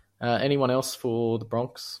there. Anyone else for the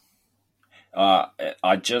Bronx?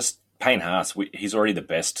 Payne Haas, he's already the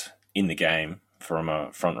best in the game from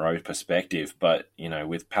a front row perspective, but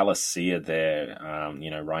with Palacia there,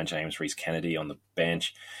 Ryan James, Reece Kennedy on the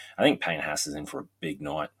bench, I think Payne Haas is in for a big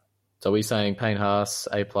night. So are we saying Payne Haas,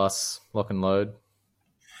 A+, lock and load?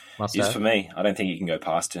 Must Yes, have? for me. I don't think you can go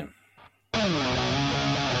past him.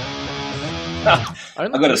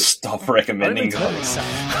 I've got to stop recommending guys.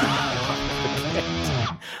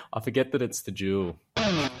 I forget that it's the duel.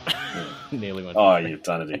 Nearly went. Oh, you've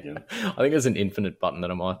done it again. I think there's an infinite button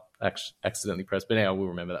that I might accidentally press, but now we'll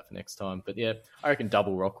remember that for next time. But yeah, I reckon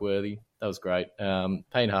double Rockworthy. That was great.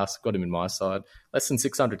 Payne Haas, got him in my side. Less than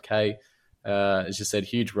 600K. As you said,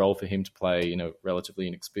 huge role for him to play in a relatively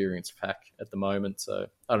inexperienced pack at the moment. So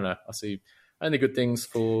I don't know. I see only good things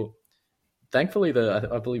for. Thankfully,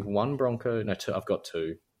 I believe one Bronco. No, two. I've got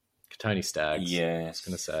two. Katoni Staggs. Yeah, I was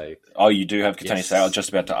going to say. Oh, you do have Katoni Yes. Staggs. I was just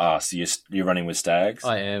about to ask. You're running with Staggs?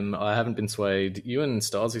 I am. I haven't been swayed. You and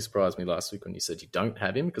Stylesy surprised me last week when you said you don't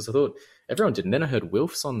have him, because I thought everyone did. And then I heard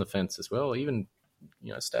Wilf's on the fence as well. Even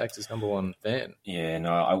Staggs is number one fan. Yeah,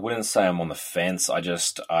 no, I wouldn't say I'm on the fence. I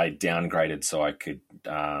downgraded so I could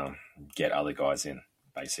get other guys in,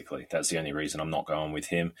 basically. That's the only reason I'm not going with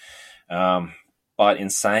him. But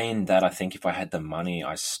in saying that, I think if I had the money,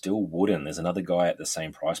 I still wouldn't. There's another guy at the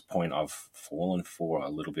same price point I've fallen for a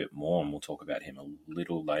little bit more, and we'll talk about him a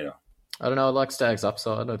little later. I don't know. I like Staggs'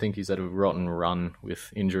 upside. I think he's had a rotten run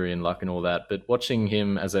with injury and luck and all that. But watching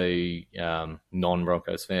him as a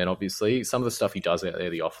non-Broncos fan, obviously, some of the stuff he does out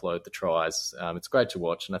there, the offload, the tries, it's great to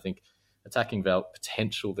watch. And I think attacking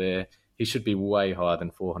potential there, he should be way higher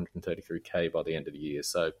than 433K by the end of the year.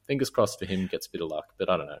 So fingers crossed for him, gets a bit of luck.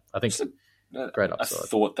 But I don't know. I think great upside. A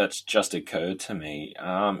thought that's just occurred to me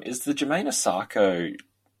is the Jermaine Asako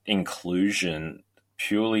inclusion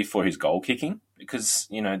purely for his goal kicking? Because,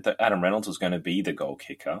 Adam Reynolds was going to be the goal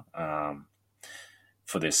kicker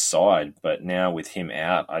for this side, but now with him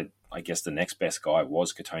out, I guess the next best guy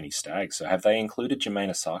was Katoni Staggs. So have they included Jermaine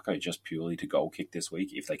Asako just purely to goal kick this week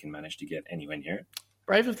if they can manage to get anywhere near it?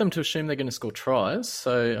 Brave of them to assume they're going to score tries.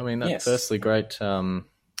 So, I mean, that's Yes. Firstly great.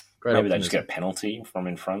 Great Maybe they optimism. just get a penalty from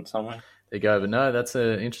in front somewhere. There you go. But no, that's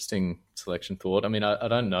an interesting selection thought. I mean, I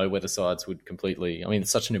don't know whether sides would completely... I mean,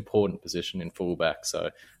 it's such an important position in fullback. So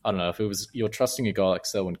I don't know if it was you're trusting a guy like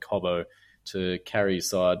Selwyn Cobbo to carry your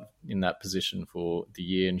side in that position for the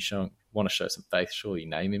year and want to show some faith. Surely you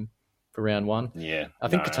name him. for round one. Yeah. I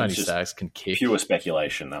think it's Katoni just Staggs can kick. Pure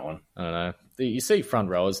speculation, that one. I don't know. You see front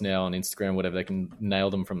rowers now on Instagram, whatever, they can nail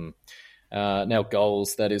them from nail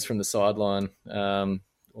goals, that is, from the sideline,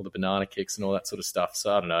 all the banana kicks and all that sort of stuff.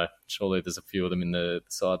 So I don't know. Surely there's a few of them in the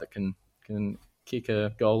side that can kick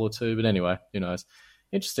a goal or two. But anyway, who knows?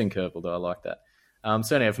 Interesting curveball, though. I like that.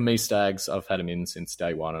 So anyhow, for me, Staggs, I've had him in since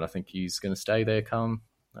day one, and I think he's going to stay there come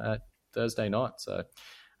Thursday night. So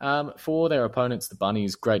for their opponents, the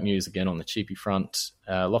Bunnies, great news again on the cheapy front.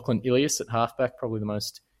 Lachlan Ilias at halfback, probably the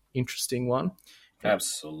most interesting one.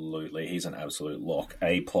 Absolutely. He's an absolute lock.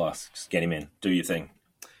 A+. Just get him in. Do your thing.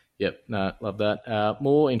 Yep, no, love that.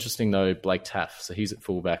 More interesting, though, Blake Taff. So he's at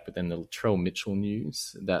fullback, but then the Latrell Mitchell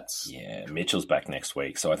news, Yeah, Mitchell's back next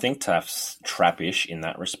week. So I think Taff's trappish in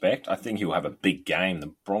that respect. I think he'll have a big game.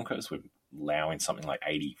 The Broncos were allowing something like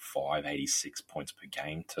 85, 86 points per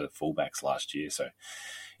game to fullbacks last year. So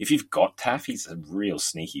if you've got Taff, he's a real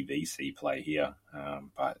sneaky VC play here.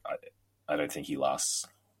 But I don't think he lasts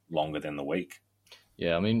longer than the week.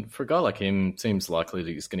 Yeah, I mean, for a guy like him, it seems likely that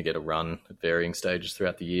he's going to get a run at varying stages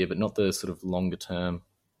throughout the year, but not the sort of longer-term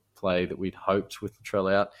play that we'd hoped with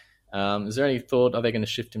Latrell out. Is there any thought, are they going to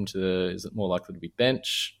shift him is it more likely to be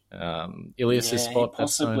bench? Ilias' spot? He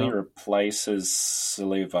possibly replaces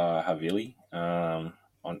Siliva Havili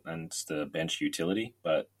and the bench utility,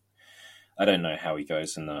 but I don't know how he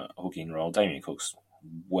goes in the hooking role. Damien Cook's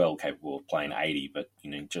well capable of playing 80, but,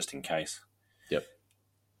 just in case. Yep.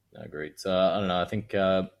 Agreed. So I don't know. I think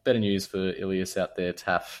better news for Ilias out there.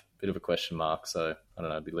 Taff, bit of a question mark. So I don't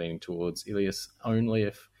know. I'd be leaning towards Ilias only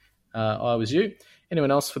if I was you.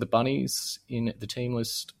 Anyone else for the Bunnies in the team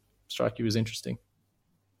list strike you as interesting?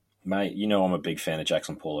 Mate, I'm a big fan of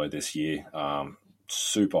Jackson Paulo this year.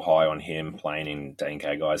 Super high on him playing in Dane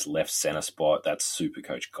Gagai's left centre spot. That's super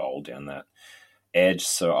coach gold down that edge.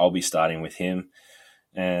 So I'll be starting with him.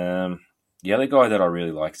 The other guy that I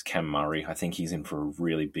really like is Cam Murray. I think he's in for a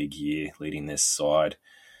really big year leading this side.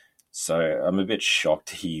 So I'm a bit shocked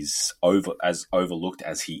he's overlooked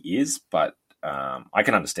as he is, but I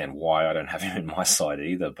can understand why. I don't have him in my side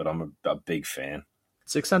either, but I'm a big fan.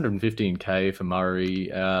 615K for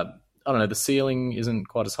Murray. I don't know, the ceiling isn't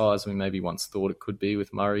quite as high as we maybe once thought it could be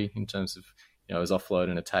with Murray in terms of his offload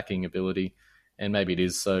and attacking ability. And maybe it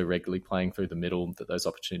is so regularly playing through the middle that those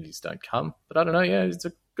opportunities don't come. But I don't know, it's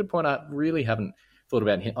a good point. I really haven't thought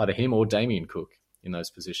about either him or Damien Cook in those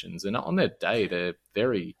positions. And on their day,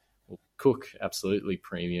 they're Cook, absolutely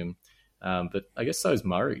premium. But I guess so is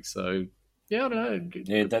Murray. So, yeah, I don't know.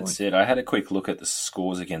 Good that's point. it. I had a quick look at the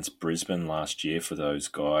scores against Brisbane last year for those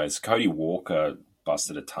guys. Cody Walker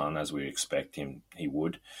busted a ton, as we expect he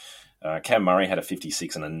would. Cam Murray had a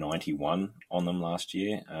 56 and a 91 on them last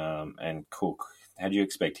year. And Cook, how do you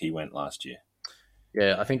expect he went last year?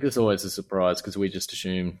 Yeah, I think there's always a surprise because we just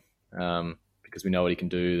assume, because we know what he can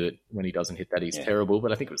do, that when he doesn't hit that, he's terrible.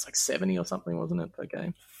 But I think it was like 70 or something, wasn't it, per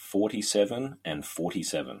game? 47 and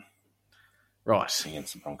 47. Right.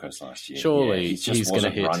 Against the Broncos last year. Surely he just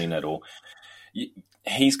wasn't running at all.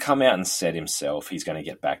 He's come out and said himself he's going to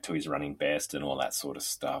get back to his running best and all that sort of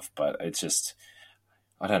stuff. But it's just,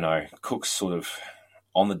 I don't know. Cook's sort of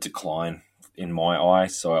on the decline in my eye,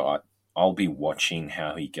 so I'll be watching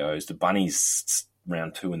how he goes. The Bunnies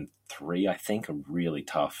round 2 and 3, I think, are really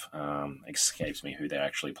tough. Escapes me who they're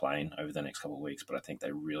actually playing over the next couple of weeks, but I think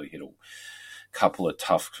they really hit a couple of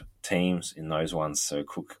tough teams in those ones. So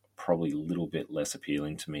Cook probably a little bit less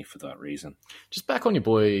appealing to me for that reason. Just back on your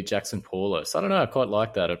boy Jackson Paulos. I don't know, I quite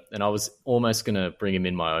like that. And I was almost going to bring him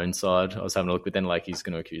in my own side. I was having a look, but then he's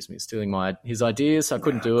going to accuse me of stealing his ideas, so I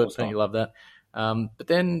couldn't do it. Don't you love that? But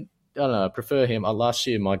then, I don't know, I prefer him. Last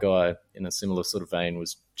year, my guy in a similar sort of vein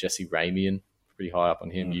was Jesse Ramian. Pretty high up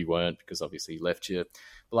on him. You weren't, because obviously he left your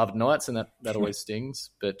beloved Knights, and that always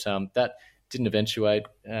stings. But that didn't eventuate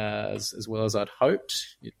as well as I'd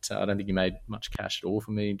hoped. I don't think he made much cash at all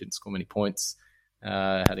for me. Didn't score many points.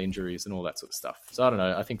 Had injuries and all that sort of stuff. So I don't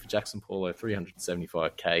know. I think for Jackson Paulo,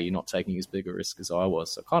 375K, you're not taking as big a risk as I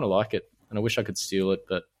was. So I kind of like it, and I wish I could steal it,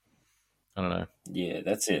 but I don't know. Yeah,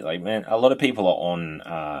 that's it. Man, a lot of people are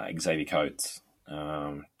on Xavier Coates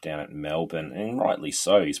down at Melbourne, and rightly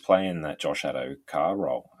so. He's playing that Josh Addo-Carr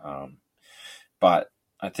role. But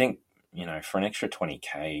I think, for an extra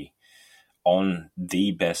 20K on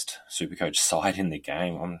the best Supercoach side in the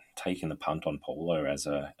game, I'm taking the punt on Paulo as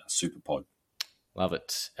a super pod. Love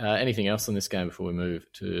it. Anything else on this game before we move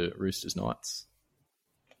to Roosters Knights?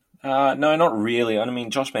 No, not really. I mean,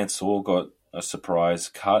 Josh Mansour got a surprise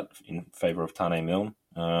cut in favour of Tane Milne,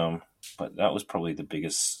 but that was probably the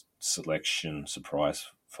biggest selection surprise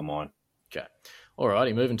for mine. Okay.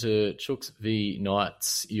 Alrighty, moving to Chooks v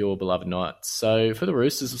Knights, your beloved Knights. So for the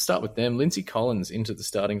Roosters, we'll start with them. Lindsay Collins into the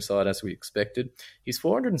starting side as we expected. He's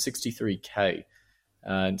 463k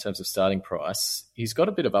in terms of starting price. He's got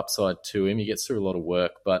a bit of upside to him. He gets through a lot of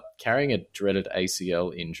work, but carrying a dreaded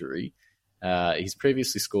ACL injury, he's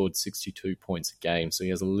previously scored 62 points a game, so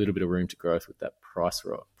he has a little bit of room to growth with that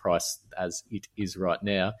price as it is right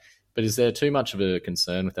now. But is there too much of a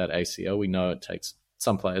concern with that ACL? We know it takes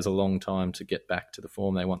some players a long time to get back to the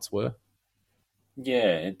form they once were.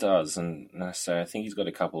 Yeah, it does. And so I think he's got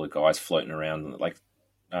a couple of guys floating around. Like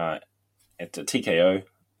at TKO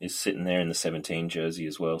is sitting there in the 17 jersey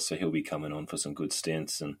as well, so he'll be coming on for some good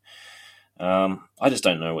stints. And I just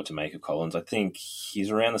don't know what to make of Collins. I think he's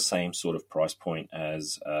around the same sort of price point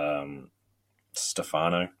as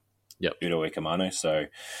Stefano. Yep. Udo Ekamano. So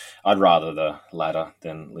I'd rather the latter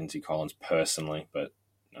than Lindsay Collins personally, but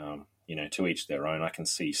to each their own. I can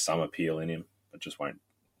see some appeal in him, but just won't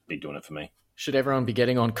be doing it for me. Should everyone be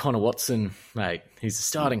getting on Connor Watson, mate? He's a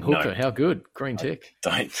starting hooker. No, how good? Green tick.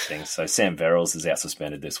 I don't think so. Sam Verrills is out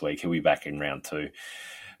suspended this week. He'll be back in round 2,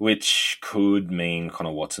 which could mean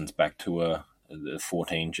Connor Watson's back to a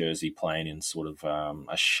 14 jersey playing in sort of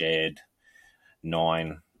a shared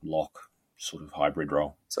 9 lock sort of hybrid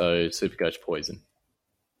role. So Supercoach poison.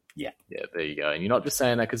 Yeah. Yeah, there you go. And you're not just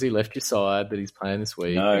saying that because he left your side that he's playing this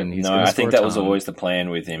week. No, and he's I think that was always the plan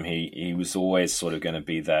with him. He was always sort of going to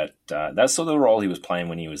be that. That's sort of the role he was playing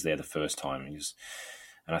when he was there the first time.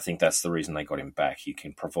 And I think that's the reason they got him back. He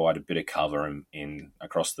can provide a bit of cover in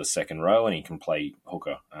across the second row, and he can play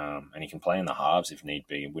hooker, and he can play in the halves if need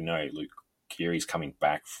be. We know Luke Keary's coming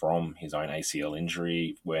back from his own ACL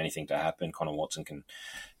injury. Were anything to happen, Connor Watson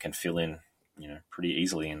can fill in, pretty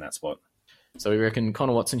easily in that spot. So we reckon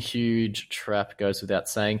Connor Watson, huge trap, goes without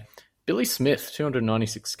saying. Billy Smith,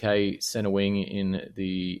 296k centre wing in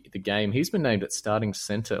the game. He's been named at starting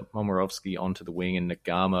centre. Momirovski onto the wing, and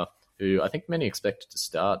Nagama, who I think many expected to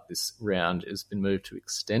start this round, has been moved to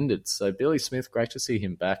extended. So Billy Smith, great to see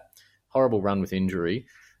him back. Horrible run with injury.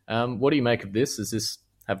 What do you make of this? Does this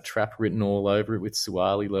have trap written all over it with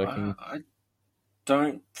Suwali lurking? I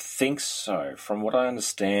don't think so. From what I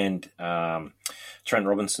understand, Trent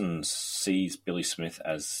Robinson sees Billy Smith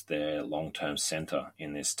as their long-term centre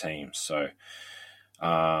in this team. So,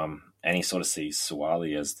 and he sort of sees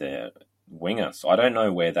Suwali as their winger. So I don't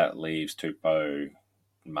know where that leaves Tupou,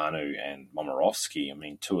 Manu and Momirovski. I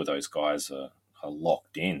mean, 2 of those guys are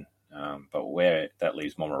locked in. But where that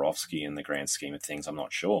leaves Momirovski in the grand scheme of things, I'm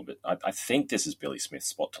not sure. But I think this is Billy Smith's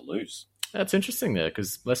spot to lose. That's interesting there,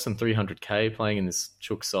 because less than 300k playing in this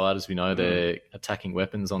Chook side. As we know, they're attacking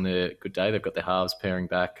weapons on their good day. They've got their halves pairing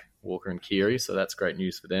back Walker and Keary, so that's great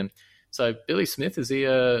news for them. So Billy Smith, is he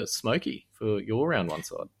a smoky for your round 1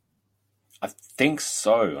 side? I think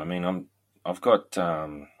so. I mean, I've got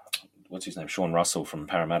what's his name, Sean Russell from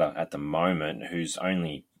Parramatta at the moment, who's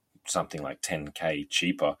only something like 10k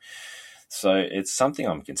cheaper. So it's something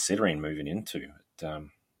I'm considering moving into.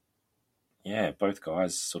 But, both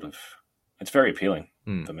guys sort of. It's very appealing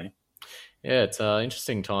for me. Yeah, it's an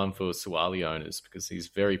interesting time for Suwali owners because he's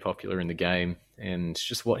very popular in the game, and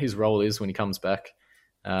just what his role is when he comes back.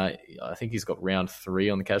 I think he's got round 3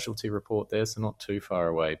 on the casualty report there, so not too far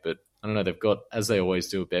away. But I don't know, they've got, as they always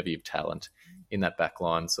do, a bevy of talent in that back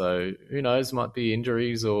line. So who knows, might be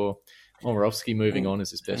injuries or Momirovski moving on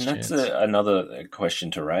is his best chance. That's another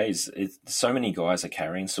question to raise. So many guys are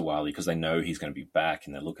carrying Suwali because they know he's going to be back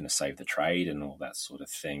and they're looking to save the trade and all that sort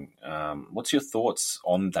of thing. What's your thoughts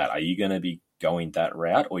on that? Are you going to be going that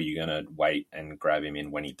route, or are you going to wait and grab him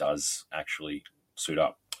in when he does actually suit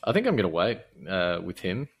up? I think I'm going to wait with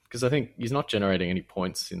him because I think he's not generating any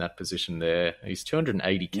points in that position there. He's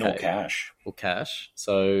 280k. Nor cash. Or cash.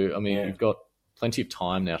 So, I mean, You've got plenty of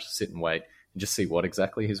time now to sit and wait and just see what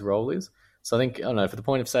exactly his role is. So I think, I don't know, for the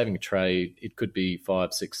point of saving a trade, it could be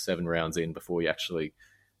 5, 6, 7 rounds in before you actually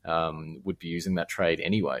would be using that trade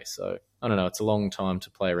anyway. So I don't know, it's a long time to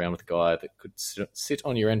play around with a guy that could sit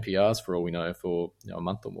on your NPRs for all we know for a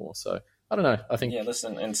month or more. So I don't know. I think... Yeah,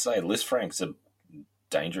 listen, and say Lisfrank's a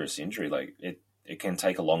dangerous injury. Like it can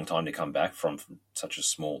take a long time to come back from such a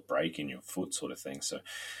small break in your foot sort of thing. So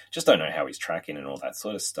just don't know how he's tracking and all that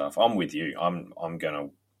sort of stuff. I'm with you. I'm going to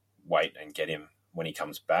wait and get him when he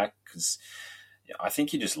comes back, because I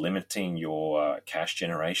think you're just limiting your cash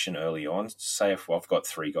generation early on. Say if I've got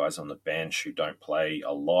 3 guys on the bench who don't play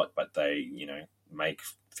a lot, but they, make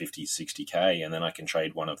 50, 60k, and then I can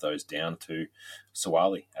trade one of those down to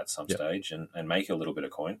Suwali at some stage and make a little bit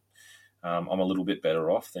of coin. I'm a little bit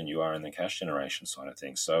better off than you are in the cash generation side of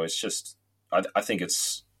things. So it's just, I think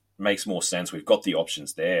it's makes more sense. We've got the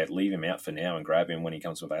options there. Leave him out for now and grab him when he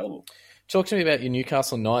comes available. Talk to me about your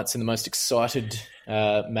Newcastle Knights in the most excited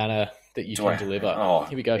manner that you can deliver.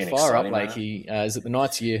 Here we go. Fire up, Lakey. Is it the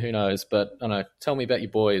Knights year? Who knows? But I don't know. Tell me about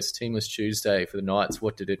your boys. Teamless Tuesday for the Knights.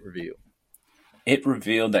 What did it reveal? It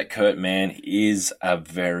revealed that Kurt Mann is a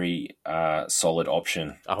very solid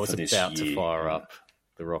option. I was for this about year. to fire up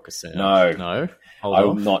the Rocker sound. No.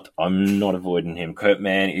 Hold on. I'm not avoiding him. Kurt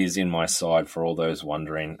Mann is in my side for all those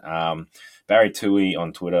wondering. Barry Toohey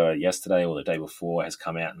on Twitter yesterday or the day before has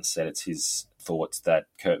come out and said it's his thoughts that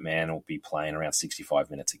Kurt Mann will be playing around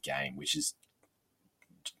 65 minutes a game, which is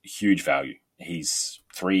huge value. He's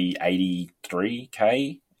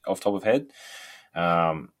 383K off top of head.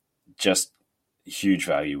 Just huge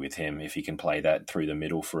value with him if he can play that through the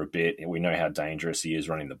middle for a bit. We know how dangerous he is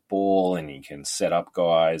running the ball, and he can set up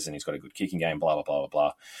guys, and he's got a good kicking game, blah, blah, blah, blah,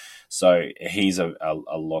 blah. So he's a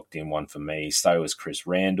locked-in one for me. So is Chris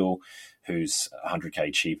Randall, who's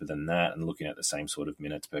 100K cheaper than that and looking at the same sort of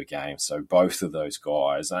minutes per game. So both of those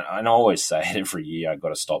guys, and I always say it every year, I've got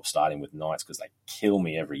to stop starting with Knights because they kill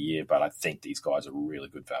me every year, but I think these guys are really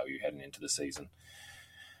good value heading into the season.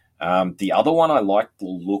 The other one I like the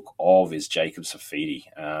look of is Jacob Safidi.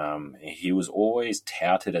 He was always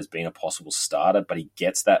touted as being a possible starter, but he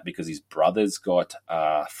gets that because his brother's got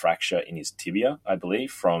a fracture in his tibia, I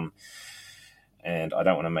believe, and I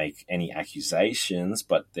don't want to make any accusations,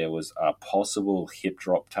 but there was a possible hip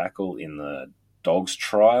drop tackle in the Dogs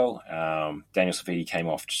trial. Daniel Safidi came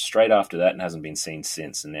off straight after that and hasn't been seen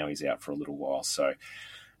since, and now he's out for a little while. So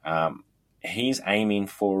he's aiming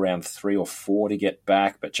for around 3 or 4 to get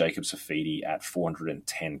back, but Jacob Safidi at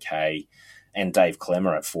 410K and Dave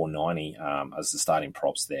Clemmer at 490 as the starting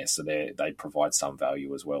props there. So they provide some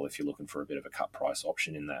value as well if you're looking for a bit of a cut price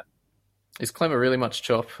option in that. Is Clemmer really much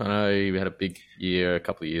chop? I know he had a big year a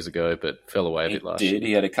couple of years ago, but fell away a bit last year.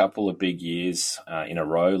 He had a couple of big years in a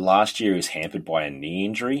row. Last year he was hampered by a knee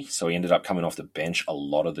injury, so he ended up coming off the bench a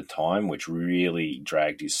lot of the time, which really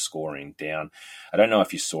dragged his scoring down. I don't know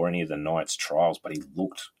if you saw any of the Knights trials, but he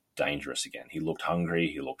looked dangerous again. He looked hungry.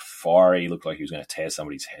 He looked fiery. He looked like he was going to tear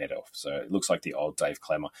somebody's head off. So it looks like the old Dave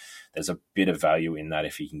Clemmer. There's a bit of value in that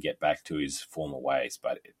if he can get back to his former ways,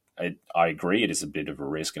 but I agree it is a bit of a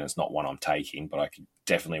risk and it's not one I'm taking, but I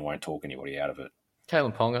definitely won't talk anybody out of it.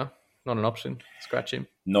 Kalen Ponga, not an option. Scratch him.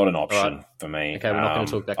 Not an option for me. Okay, we're not going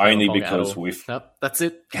to talk about Kalen only Ponga because we've... Nope, that's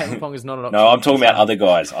it. Kalen Ponga is not an option. No, I'm talking about other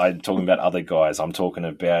guys. I'm talking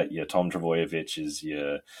about your Tom Trbojevich's,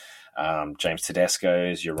 your James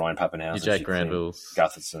Tedesco's, your Ryan Pappenhausen's, your Jake Granville's,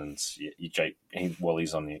 Gutherson's, your Jake.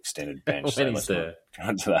 He's on the extended bench. When he's there.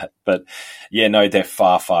 To that. But yeah, no, they're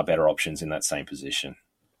far, far better options in that same position.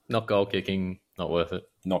 Not goal kicking, not worth it.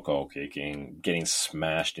 Not goal kicking, getting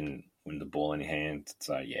smashed with the ball in your hand.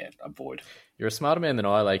 So yeah, avoid. You're a smarter man than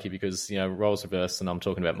I, Lakey, because roles reversed, and I'm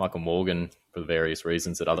talking about Michael Morgan for the various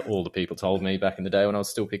reasons that all the people told me back in the day when I was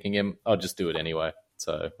still picking him. I'd just do it anyway.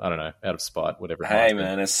 So I don't know, out of spite, whatever. Hey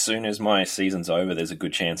man, as soon as my season's over, there's a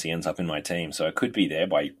good chance he ends up in my team. So it could be there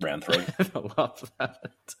by round 3. I love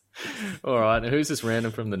that. All right, and who's this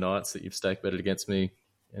random from the Knights that you've stake betted against me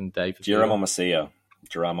and Dave? Jerome Omasia,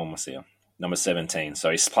 number 17. So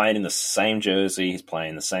he's playing in the same jersey. He's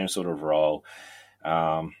playing the same sort of role.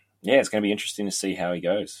 It's going to be interesting to see how he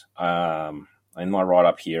goes. In my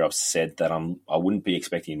write-up here, I've said that I wouldn't be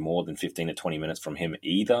expecting more than 15 to 20 minutes from him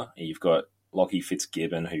either. You've got Lockie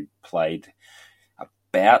Fitzgibbon, who played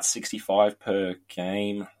about 65 per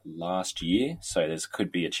game last year, so there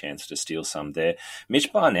could be a chance to steal some there.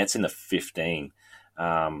 Mitch Barnett's in the 15,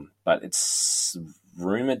 but it's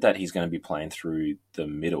rumoured that he's going to be playing through the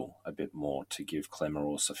middle a bit more to give Clemmer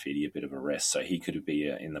or Safidi a bit of a rest, so he could be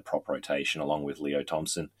in the prop rotation along with Leo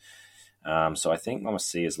Thompson. So I think Mama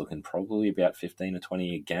C is looking probably about 15 to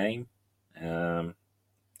 20 a game.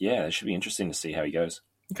 It should be interesting to see how he goes.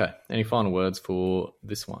 Okay. Any final words for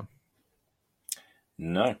this one?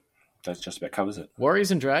 No. That just about covers it. Warriors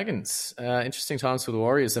and Dragons. Interesting times for the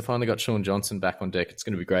Warriors. They finally got Sean Johnson back on deck. It's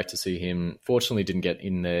going to be great to see him. Fortunately, didn't get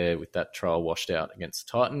in there with that trial washed out against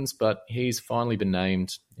the Titans, but he's finally been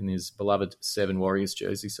named in his beloved 7 Warriors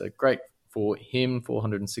jersey. So great for him,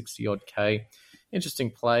 460-odd K. Interesting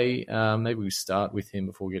play. Maybe we start with him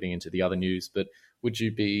before getting into the other news, but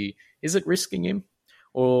is it risking him?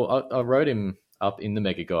 Or I wrote him up in the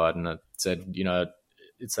Mega Guide and I said,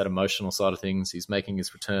 it's that emotional side of things. He's making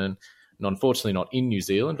his return, and unfortunately not in New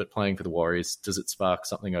Zealand, but playing for the Warriors. Does it spark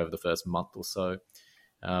something over the first month or so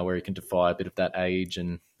where he can defy a bit of that age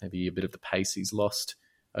and maybe a bit of the pace he's lost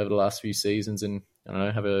over the last few seasons and,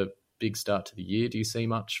 have a big start to the year? Do you see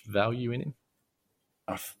much value in him?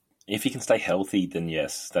 If he can stay healthy, then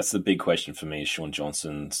yes. That's the big question for me, is Sean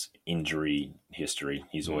Johnson's injury history.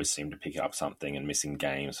 He's always seemed to pick up something and missing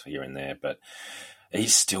games here and there, but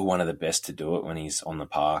he's still one of the best to do it when he's on the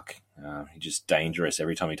park. He's just dangerous.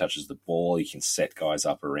 Every time he touches the ball, he can set guys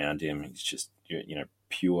up around him. He's just,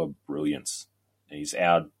 pure brilliance. He's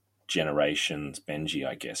our generation's Benji,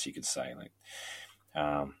 I guess you could say.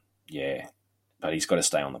 But he's got to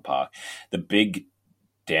stay on the park. The big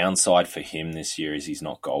downside for him this year is he's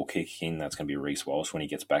not goal kicking. That's going to be Reece Walsh when he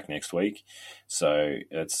gets back next week. So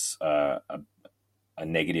it's a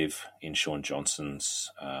negative in Sean Johnson's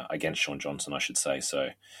against Sean Johnson, I should say. So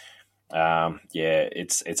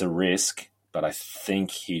it's a risk, but I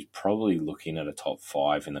think he's probably looking at a top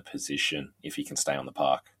 5 in the position if he can stay on the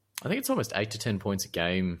park. I think it's almost 8 to 10 points a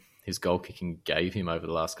game his goal kicking gave him over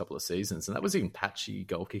the last couple of seasons, and that was even patchy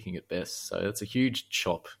goal kicking at best. So that's a huge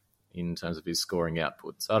chop in terms of his scoring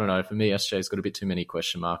output. So I don't know. For me, SJ's got a bit too many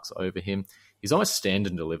question marks over him. He's almost stand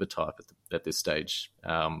and deliver type at this stage.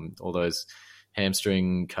 All those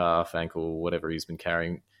hamstring, calf, ankle, whatever he's been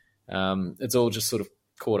carrying, it's all just sort of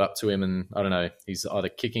caught up to him. And I don't know, he's either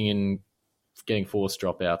kicking in, getting forced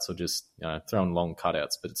dropouts, or just throwing long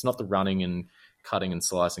cutouts. But it's not the running and cutting and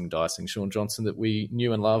slicing, dicing Sean Johnson that we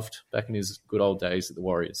knew and loved back in his good old days at the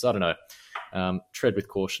Warriors. So I don't know. Tread with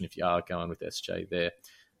caution if you are going with SJ there.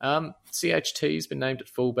 CHT's been named at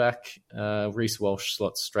fullback. Reece Walsh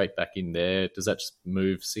slots straight back in there. Does that just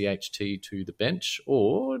move CHT to the bench,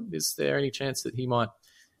 or is there any chance that he might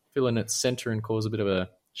fill in at centre and cause a bit of a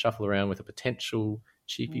shuffle around with a potential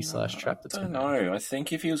cheapie / trap? I don't know. I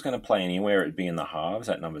think if he was going to play anywhere, it'd be in the halves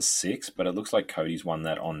at number 6, but it looks like Cody's won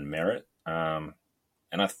that on merit.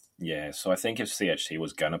 So I think if CHT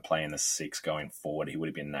was going to play in the 6 going forward, he would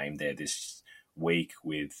have been named there this week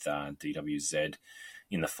with DWZ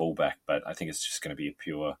in the fullback, but I think it's just going to be a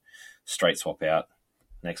pure straight swap out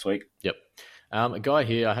next week. Yep. A guy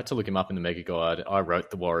here, I had to look him up in the Mega Guide. I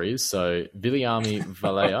wrote the Warriors. So Viliami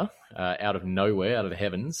Valea, out of nowhere, out of the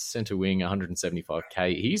heavens, centre wing,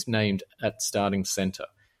 175k. He's named at starting centre.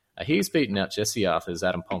 He's beaten out Jesse Arthurs,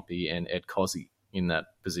 Adam Pompey, and Ed Cozzy in that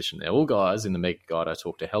position. They're all guys in the Mega Guide. I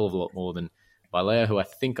talked a hell of a lot more than Valea, who I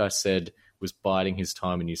think I said was biding his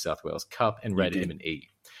time in New South Wales Cup and rated him an E.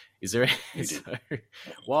 Is there so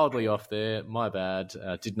wildly off there? My bad.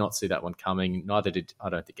 Did not see that one coming. Neither did, I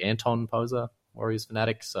don't think, Anton Poser, Warriors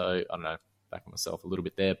fanatic. So I don't know, backing myself a little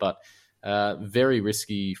bit there. But very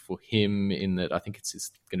risky for him in that I think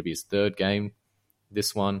it's going to be his 3rd game,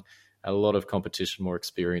 this one. A lot of competition, more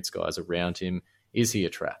experienced guys around him. Is he a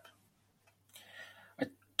trap? I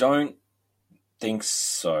don't think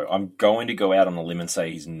so. I'm going to go out on a limb and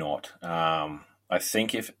say he's not. I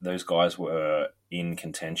think if those guys were in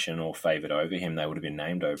contention or favoured over him, they would have been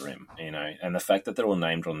named over him, And the fact that they're all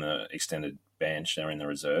named on the extended bench, they're in the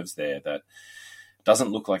reserves there, that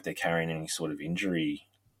doesn't look like they're carrying any sort of injury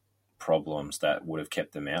problems that would have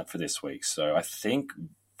kept them out for this week. So I think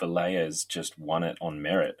Valea's just won it on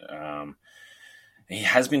merit. He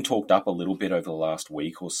has been talked up a little bit over the last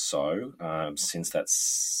week or so since that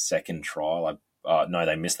second trial. No,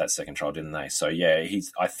 they missed that second trial, didn't they? So, yeah,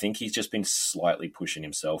 I think he's just been slightly pushing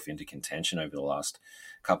himself into contention over the last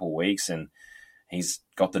couple of weeks, and he's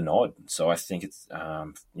got the nod. So I think it's,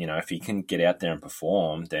 if he can get out there and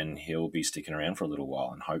perform, then he'll be sticking around for a little while,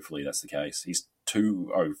 and hopefully that's the case. He's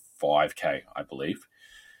 205k, I believe.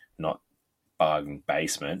 Not bargain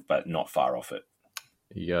basement, but not far off it.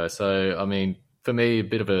 Yeah, so, I mean, for me, a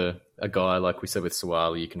bit of a guy, like we said with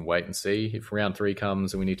Suwali, you can wait and see. If round 3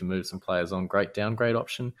 comes and we need to move some players on, great downgrade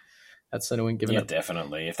option at centre wing.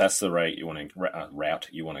 Definitely. If that's the route you want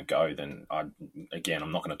to go, then I'm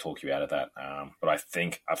not going to talk you out of that. But I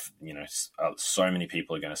think so many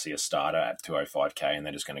people are going to see a starter at 205k and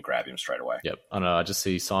they're just going to grab him straight away. Yep, I know. I just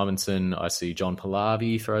see Simonson. I see John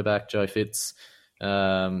Pallavi, throwback, Joe Fitz,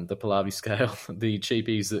 the Pallavi scale, the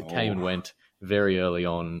cheapies that came and went very early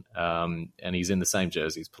on, and he's in the same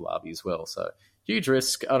jersey as Pallavi as well. So huge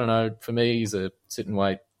risk. I don't know. For me, he's a sit and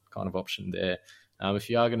wait kind of option there.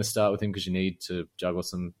 If you are going to start with him because you need to juggle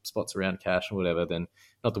some spots around cash or whatever, then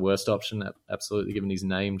not the worst option, absolutely, given he's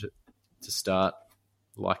named to start.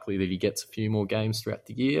 Likely that he gets a few more games throughout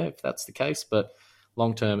the year, if that's the case. But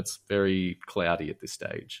long term, it's very cloudy at this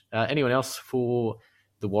stage. Anyone else for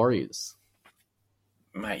the Warriors?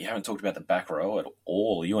 Mate, you haven't talked about the back row at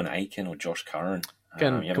all. You and Aiken or Josh Curran. You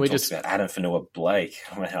haven't we talked just about Adam Fanua-Blake.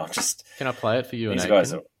 Can I play it for you and Aiken?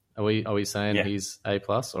 Guys are we saying he's A+?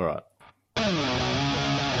 All right.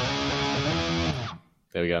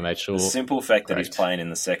 There we go, mate. Sure. The simple fact that he's playing in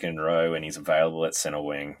the second row and he's available at centre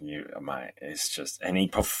wing, it's just, and he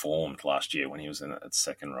performed last year when he was in at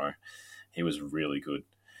second row. He was really good.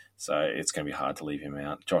 So it's going to be hard to leave him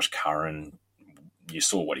out. Josh Curran, you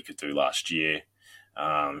saw what he could do last year.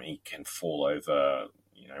 He can fall over,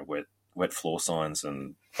 wet floor signs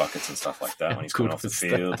and buckets and stuff like that when he's coming off the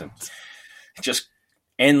field. And just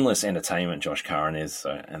endless entertainment, Josh Curran is.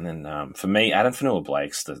 So, and then for me, Adam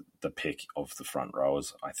Fanua-Blake's the pick of the front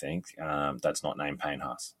rowers, I think. That's not named Payne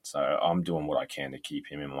Haas. So I'm doing what I can to keep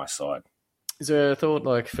him in my side. Is there a thought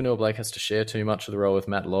like Fanua-Blake has to share too much of the role with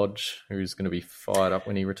Matt Lodge, who's going to be fired up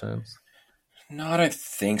when he returns? No, I don't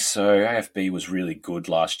think so. AFB was really good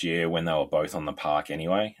last year when they were both on the park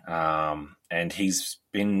anyway. And he's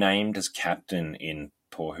been named as captain in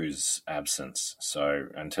Porhu's absence. So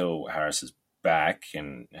until Harris is back,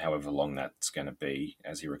 and however long that's going to be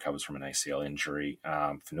as he recovers from an ACL injury,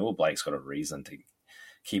 Fanua-Blake's got a reason to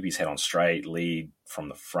keep his head on straight, lead from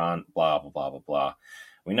the front, blah, blah, blah, blah, blah.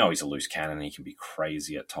 We know he's a loose cannon. He can be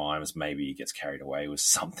crazy at times. Maybe he gets carried away with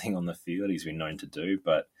something on the field he's been known to do,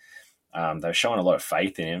 but they're showing a lot of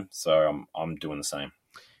faith in him, so I'm doing the same.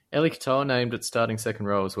 Eli Katoa named at starting second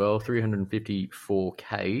row as well,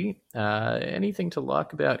 354K. Anything to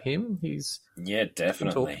like about him? Yeah,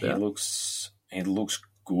 definitely. He looks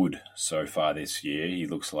good so far this year. He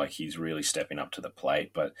looks like he's really stepping up to the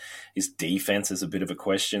plate, but his defense is a bit of a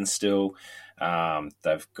question still.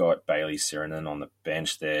 They've got Bailey Sirenen on the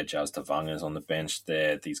bench there, Jazz Tavanga's on the bench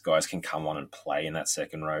there. These guys can come on and play in that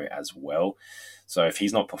second row as well. So if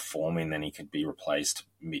he's not performing, then he could be replaced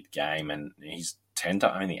mid-game, and he's tend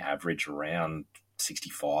to only average around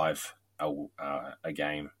 65 a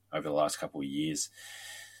game over the last couple of years.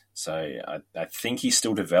 So I think he's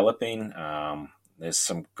still developing. There's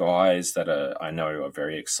some guys that I know are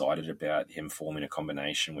very excited about him forming a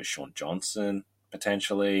combination with Sean Johnson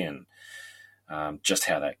potentially, and just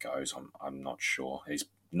how that goes, I'm not sure. He's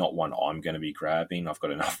not one I'm going to be grabbing. I've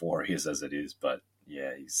got enough Warriors as it is, but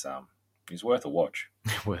yeah, he's worth a watch.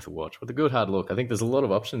 Worth a watch. With a good hard look. I think there's a lot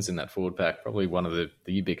of options in that forward pack. Probably one of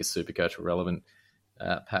the biggest Supercoach relevant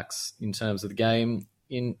packs in terms of the game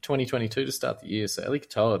in 2022 to start the year. So Eli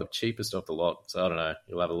Katoa, the cheapest of the lot. So I don't know.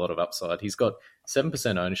 He'll have a lot of upside. He's got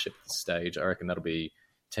 7% ownership at this stage. I reckon that'll be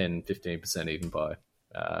 10, 15% even by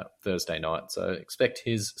Thursday night. So expect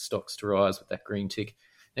his stocks to rise with that green tick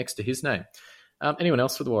next to his name. Anyone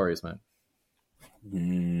else for the Warriors, mate?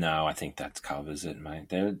 No, I think that covers it, mate.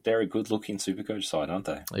 They're a good-looking Supercoach side, aren't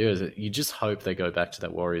they? You just hope they go back to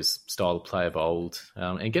that Warriors style of play of old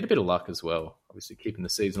and get a bit of luck as well. Obviously, keeping the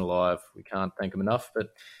season alive, we can't thank them enough. But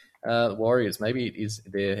Warriors, maybe it is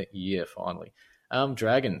their year finally.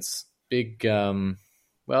 Dragons, big, I'd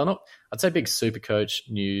say big Supercoach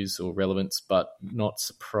news or relevance, but not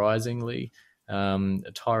surprisingly.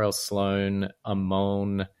 Tyrell Sloan,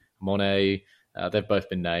 Amone, they've both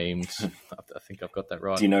been named. I think I've got that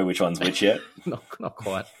right. Do you know which one's which yet? not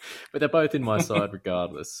quite. But they're both in my side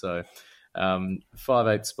regardless. So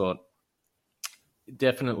 5'8" spot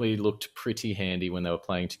definitely looked pretty handy when they were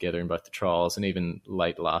playing together in both the trials and even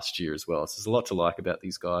late last year as well. So there's a lot to like about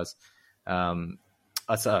these guys. I've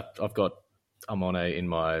got Amone in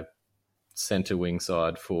my centre wing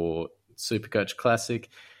side for Supercoach Classic.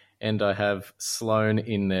 And I have Sloan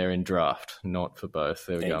in there in draft, not for both.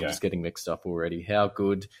 There we go. I'm just getting mixed up already. How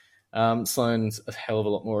good. Sloan's a hell of a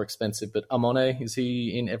lot more expensive, but Amone, is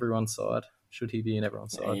he in everyone's side? Should he be in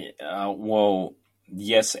everyone's side? Well,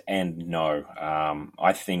 yes and no.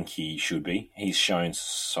 I think he should be. He's shown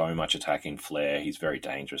so much attacking flair. He's very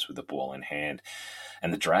dangerous with the ball in hand.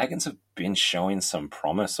 And the Dragons have been showing some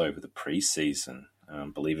promise over the preseason.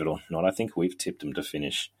 Believe it or not, I think we've tipped them to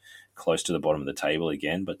finish close to the bottom of the table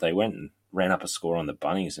again, but they went and ran up a score on the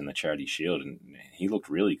Bunnies in the Charity Shield, and he looked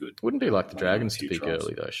really good. Wouldn't be like the Dragons to peak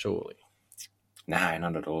early, though, surely. No,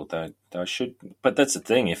 not at all. They should, but that's the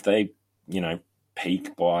thing. If they,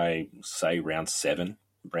 peak by say round 7,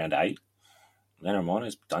 round 8, then Amon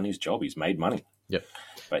done his job. He's made money. Yep.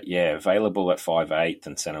 But yeah, available at 5'8"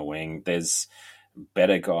 and centre wing. There's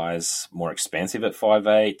better guys, more expensive at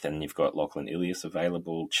 5'8", and you've got Lachlan Ilias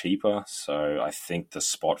available cheaper. So I think the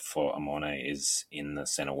spot for Amone is in the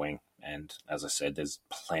centre wing. And as I said, there's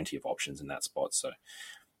plenty of options in that spot. So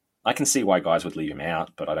I can see why guys would leave him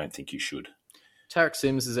out, but I don't think you should. Tarek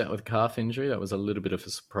Sims is out with a calf injury. That was a little bit of a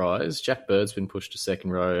surprise. Jack Bird's been pushed to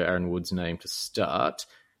second row. Aaron Wood's named to start.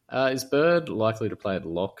 Is Bird likely to play at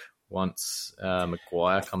lock once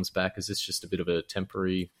Maguire comes back? Is this just a bit of a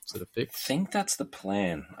temporary sort of fix? I think that's the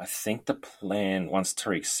plan. I think the plan, once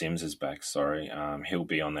Tariq Sims is back, he'll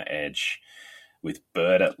be on the edge with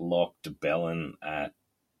Bird at lock, DeBellin at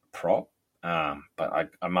prop. But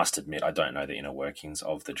I must admit, I don't know the inner workings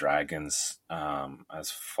of the Dragons as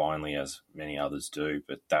finely as many others do,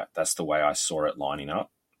 but that's the way I saw it lining up.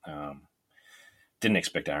 didn't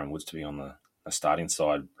expect Aaron Woods to be on the starting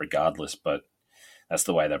side regardless, but that's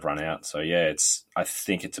the way they've run out. So yeah, I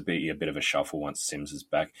think it's a bit of a shuffle once Sims is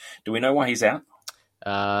back. Do we know why he's out?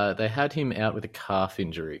 They had him out with a calf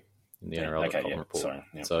injury in the NRL report. Sorry,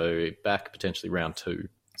 yeah. So back potentially round 2.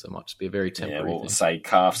 So it might just be a very temporary thing. Say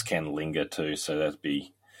calves can linger too, so that'd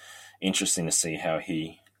be interesting to see how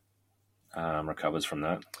he recovers from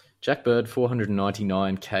that. Jack Bird,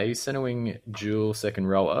 499k, centre wing dual second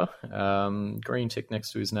rower. Green tick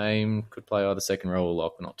next to his name. Could play either second row or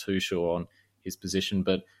lock. We're not too sure on his position.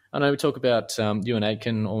 But I know we talk about Ewan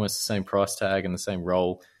Aitken, almost the same price tag and the same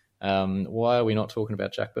role. Why are we not talking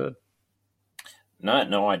about Jack Bird?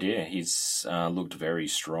 No idea. He's looked very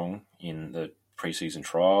strong in the preseason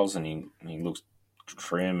trials, and he looks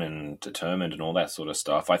trim and determined and all that sort of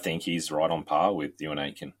stuff. I think he's right on par with Ewan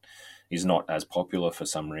Aitken. He's not as popular for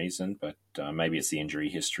some reason, but maybe it's the injury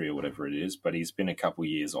history or whatever it is. But he's been a couple of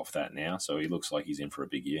years off that now, so he looks like he's in for a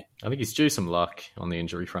big year. I think he's due some luck on the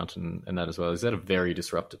injury front and that as well. He's had a very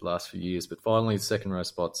disrupted last few years, but finally his second row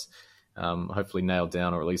spots hopefully nailed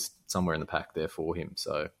down, or at least somewhere in the pack there for him.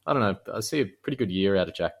 So I don't know. I see a pretty good year out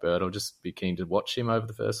of Jack Bird. I'll just be keen to watch him over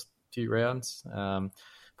the first few rounds.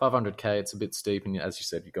 500k, it's a bit steep, and as you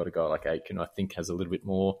said, you've got a guy like Aitken, I think has a little bit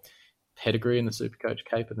more pedigree in the Supercoach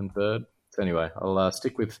caper than Bird. So anyway, I'll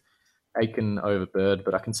stick with Aitken over Bird,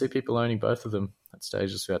 but I can see people owning both of them at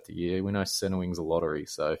stages throughout the year. We know centre wing's a lottery,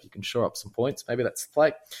 so if you can shore up some points, maybe that's the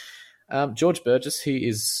play. George Burgess, he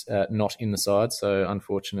is not in the side, so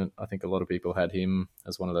unfortunate. I think a lot of people had him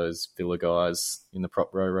as one of those Villa guys in the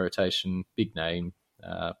prop row rotation. Big name,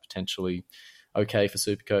 potentially okay for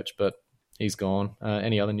Supercoach, but he's gone.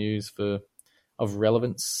 Any other news of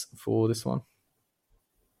relevance for this one?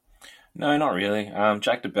 No, not really.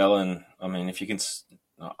 Jack DeBellin, I mean, if you can...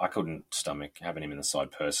 I couldn't stomach having him in the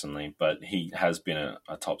side personally, but he has been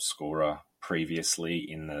a top scorer previously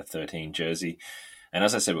in the 13 jersey. And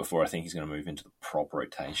as I said before, I think he's going to move into the prop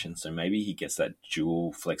rotation. So maybe he gets that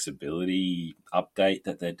dual flexibility update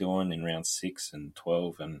that they're doing in round 6 and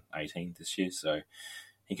 12 and 18 this year. So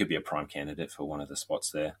he could be a prime candidate for one of the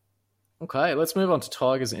spots there. Okay, let's move on to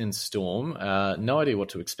Tigers and Storm. No idea what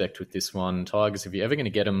to expect with this one. Tigers, if you're ever going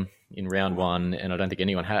to get them in round 1, and I don't think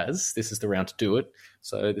anyone has, this is the round to do it.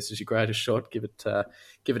 So this is your greatest shot. Give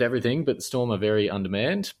it everything. But the Storm are very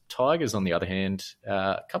undermanned. Tigers, on the other hand,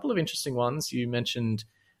 a couple of interesting ones. You mentioned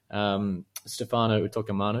Stefano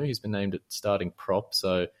Utokamanu. He's been named at starting prop.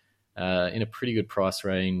 So in a pretty good price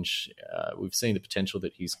range. We've seen the potential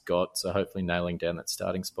that he's got. So hopefully nailing down that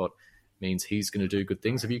starting spot means he's going to do good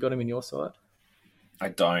things. Have you got him in your side? I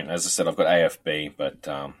don't. As I said, I've got AFB, but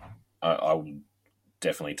I will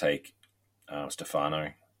definitely take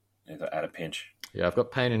Stefano at a pinch. Yeah, I've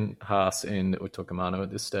got Payne and Haas and Utokamano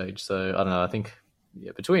at this stage. So I don't know. I think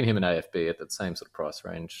between him and AFB at that same sort of price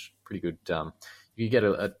range, pretty good. You get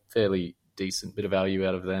a fairly decent bit of value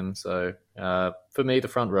out of them. So for me, the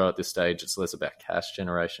front row at this stage, it's less about cash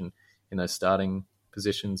generation in those starting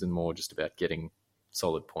positions and more just about getting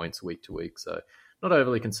solid points week to week. So not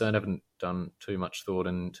overly concerned. Haven't done too much thought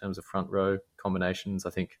in terms of front row combinations.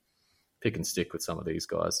 I think pick and stick with some of these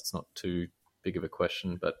guys. It's not too big of a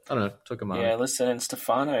question, but I don't know. Took a moment. Yeah, listen,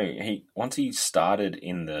 Stefano, once he started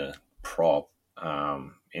in the prop,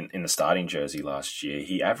 in the starting jersey last year,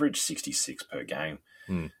 he averaged 66 per game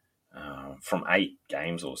from 8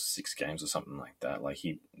 games or 6 games or something like that. Like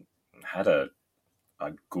he had a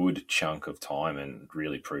good chunk of time and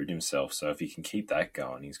really proved himself. So if he can keep that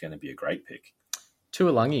going, he's going to be a great pick.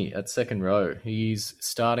 Tuolangi at second row. He's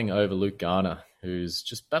starting over Luke Garner, who's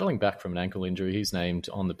just battling back from an ankle injury. He's named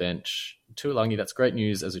on the bench. Tuolangi, that's great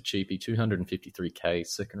news as a cheapie, 253k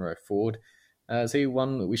second row forward. Is he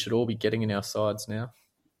one that we should all be getting in our sides now?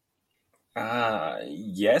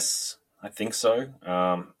 Yes, I think so.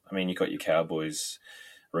 I mean, you've got your Cowboys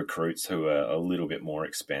recruits who are a little bit more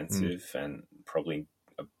expensive and probably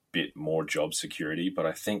a bit more job security, but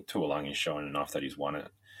I think Tuolangi's shown enough that he's won it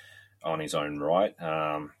on his own right.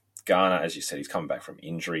 Garner, as you said, he's come back from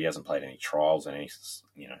injury. He hasn't played any trials and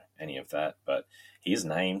any of that, but he is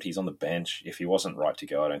named. He's on the bench. If he wasn't right to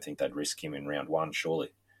go, I don't think they'd risk him in round 1,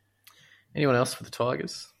 surely. Anyone else for the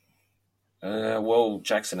Tigers? Well,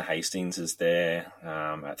 Jackson Hastings is there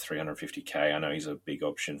at 350k. I know he's a big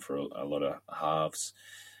option for a lot of halves.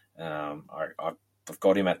 I've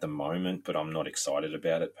got him at the moment, but I'm not excited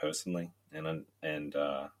about it personally. And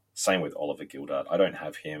same with Oliver Gildart. I don't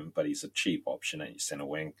have him, but he's a cheap option at your centre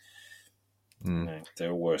wing. There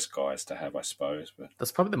are worse guys to have, I suppose. But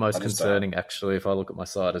that's probably the most concerning, actually, if I look at my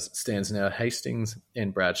side as it stands now. Hastings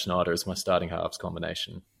and Brad Schneider is my starting halves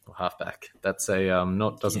combination or halfback. That's a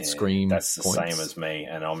doesn't scream. That's the points. same as me,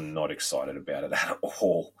 and I'm not excited about it at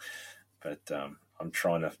all. But I'm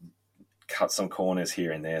trying to cut some corners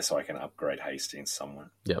here and there so I can upgrade Hastings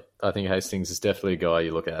somewhere. Yep, I think Hastings is definitely a guy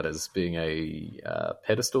you look at as being a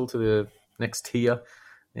pedestal to the next tier.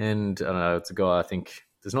 And I don't know, it's a guy I think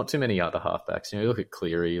there's not too many other halfbacks. You look at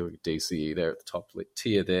Cleary, you look at DCE, they're at the top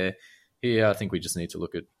tier there. Here, I think we just need to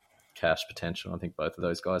look at cash potential. I think both of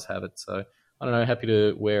those guys have it. So, I don't know, happy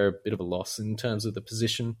to wear a bit of a loss in terms of the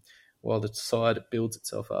position while the side builds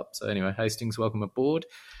itself up. So anyway, Hastings, welcome aboard.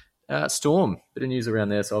 Storm, bit of news around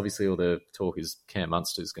there. So obviously all the talk is Cam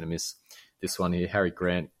Munster's going to miss this one here. Harry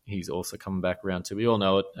Grant, he's also coming back around too. We all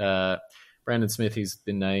know it. Brandon Smith, he's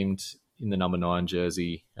been named in the number 9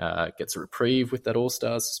 jersey, gets a reprieve with that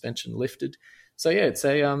All-Stars suspension lifted. So yeah,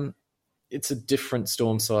 it's a different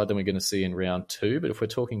Storm side than we're going to see in round 2. But if we're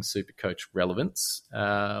talking Supercoach relevance,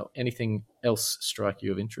 anything else strike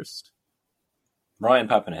you of interest? Ryan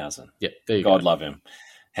Pappenhausen. Yeah, there you go. God love him.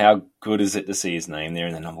 How good is it to see his name there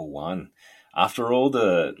in the number 1? After all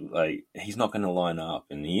he's not going to line up,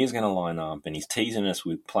 and he is going to line up, and he's teasing us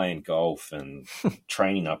with playing golf and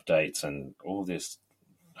training updates and all this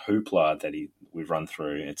hoopla that we've run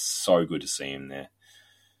through. It's so good to see him there.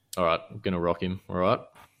 All right, I'm going to rock him. All right.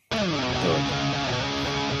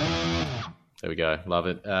 There we go. Love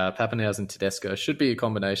it. Pappenhausen Tedesco should be a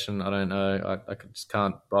combination. I don't know. I just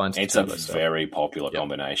can't buy into it's a very popular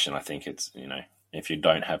combination. I think it's, if you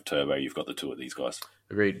don't have Turbo, you've got the two of these guys.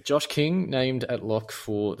 Agreed. Josh King named at lock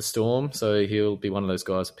for the Storm, so he'll be one of those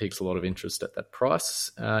guys that piques a lot of interest at that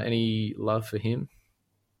price. Any love for him?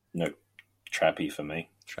 No. Trappy for me.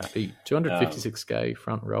 Trappy. 256k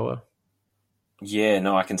front rower. Yeah,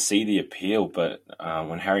 no, I can see the appeal, but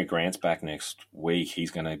when Harry Grant's back next week,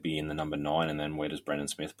 he's going to be in the number 9, and then where does Brendan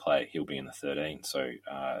Smith play? He'll be in the 13. So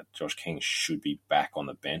Josh King should be back on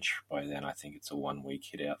the bench by then. I think it's a 1-week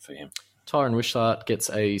hit out for him. Tyron Wishart gets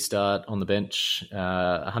a start on the bench,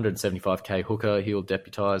 175k hooker. He'll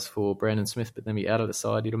deputise for Brandon Smith, but then be out of the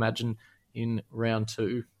side, you'd imagine, in round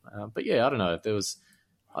 2. But yeah, I don't know. There was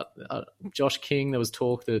Josh King, there was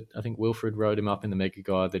talk that I think Wilfred wrote him up in the Mega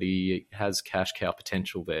Guide that he has cash cow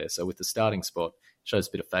potential there. So with the starting spot, shows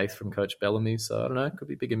a bit of faith from Coach Bellamy. So I don't know, could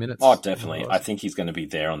be bigger minutes. Oh, definitely. I think he's going to be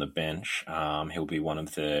there on the bench. He'll be one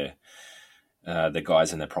of the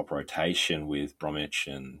guys in the prop rotation with Bromwich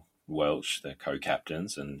and Welch, the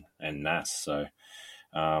co-captains, and Nass. So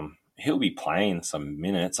he'll be playing some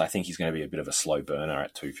minutes. I think he's going to be a bit of a slow burner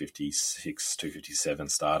at 256, 257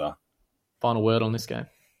 starter. Final word on this game?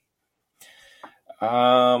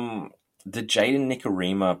 The Jaden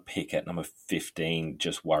Nikorima pick at number 15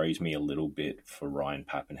 just worries me a little bit for Ryan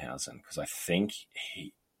Pappenhausen, because I think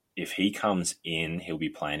if he comes in, he'll be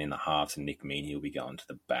playing in the halves, and Nick Meaney will be going to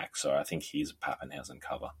the back. So I think he's a Pappenhausen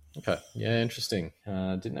cover. Okay, yeah, interesting.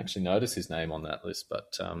 Didn't actually notice his name on that list,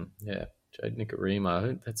 but yeah, Jaden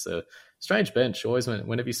Nikorima. That's a strange bench. Always,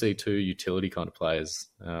 whenever you see 2 utility kind of players,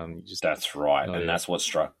 you just that's right, and that's what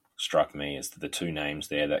struck me is the 2 names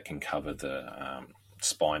there that can cover the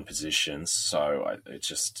spine positions. So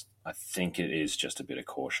I think it is just a bit of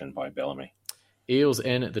caution by Bellamy. Eels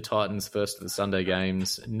and the Titans first of the Sunday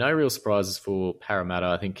games. No real surprises for Parramatta.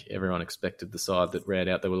 I think everyone expected the side that ran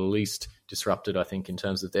out. They were the least disrupted, I think, in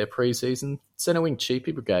terms of their preseason. Centre wing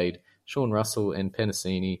Cheapy Brigade, Sean Russell and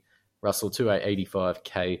Penasini. Russell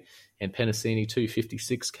 285k and Penasini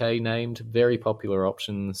 256k named. Very popular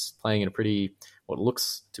options, playing in what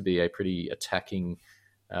looks to be a pretty attacking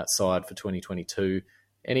side for 2022.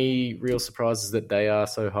 Any real surprises that they are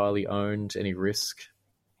so highly owned? Any risk?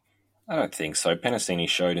 I don't think so. Penasini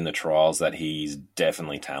showed in the trials that he's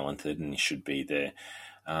definitely talented and he should be there.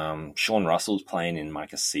 Sean Russell's playing in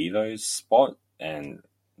Mike Acevo's spot, and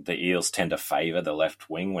the Eels tend to favour the left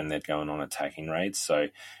wing when they're going on attacking raids. So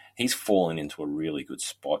he's fallen into a really good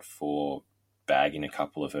spot for bagging a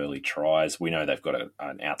couple of early tries. We know they've got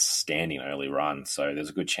an outstanding early run, so there's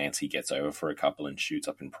a good chance he gets over for a couple and shoots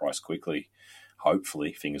up in price quickly.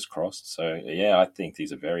 Hopefully, fingers crossed. So, yeah, I think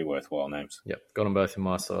these are very worthwhile names. Yep, got them both in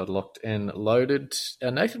my side, locked and loaded.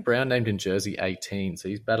 Nathan Brown named in jersey 18, so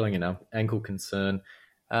he's battling an ankle concern.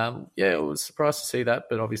 Yeah, I was surprised to see that,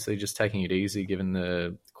 but obviously just taking it easy given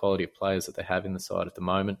the quality of players that they have in the side at the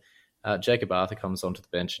moment. Jacob Arthur comes onto the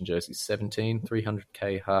bench in jersey 17,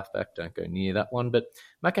 300k halfback. Don't go near that one. But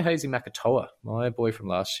Makahazy Makatoa, my boy from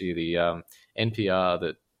last year, the NPR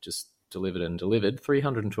that just delivered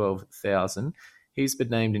 312,000. He's been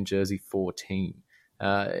named in jersey 14.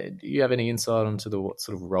 Do you have any insight onto what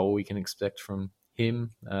sort of role we can expect from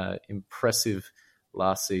him? Impressive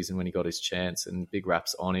last season when he got his chance, and big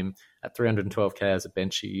raps on him. At 312k as a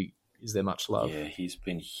benchy, is there much love? Yeah, he's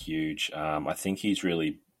been huge. I think he's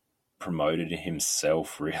really promoted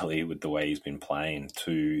himself, really, with the way he's been playing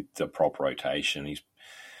to the prop rotation. He's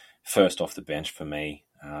first off the bench for me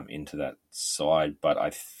into that side, but I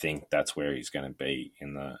think that's where he's going to be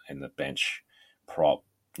in the bench prop.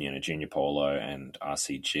 Junior Polo and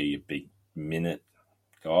RCG, a big minute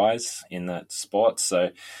guys in that spot.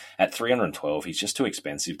 So at 312, he's just too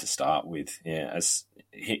expensive to start with. Yeah, as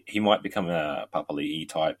he might become a Papali'i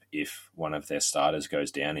type if one of their starters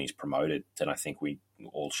goes down and he's promoted. Then I think we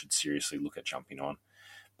all should seriously look at jumping on.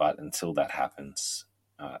 But until that happens,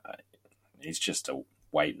 it's just a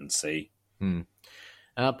wait and see.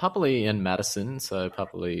 Papali and Madison. So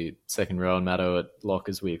Papali second row and Maddo at lock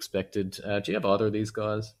as we expected. Do you have either of these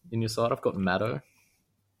guys in your side? I've got Maddo.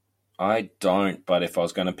 I don't, but if I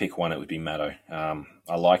was going to pick one, it would be Maddo.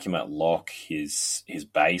 I like him at lock. His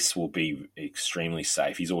base will be extremely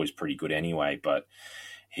safe. He's always pretty good anyway, but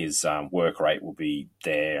his work rate will be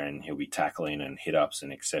there, and he'll be tackling and hit ups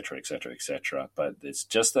and et cetera, et cetera, et cetera. But it's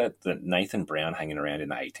just that Nathan Brown hanging around in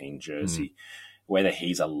the 18 jersey, whether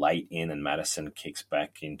he's a late in and Madison kicks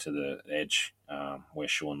back into the edge where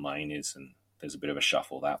Sean Lane is, and there's a bit of a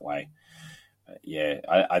shuffle that way.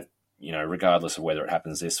 I regardless of whether it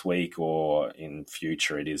happens this week or in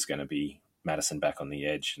future, it is going to be Madison back on the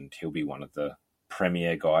edge, and he'll be one of the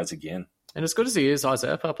premier guys again. And as good as he is,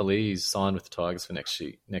 Isaiah Papali'i's signed with the Tigers for next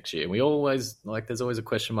year. We always, there's always a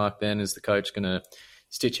question mark then, is the coach going to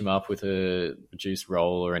stitch him up with a reduced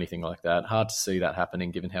role or anything like that? Hard to see that happening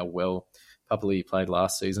given how well Papali'i played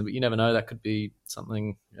last season, but you never know. That could be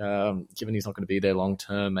something, given he's not going to be there long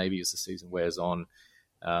term, maybe as the season wears on.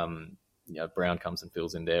 Brown comes and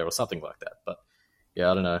fills in there or something like that. But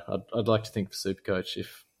yeah, I don't know. I'd like to think for Supercoach,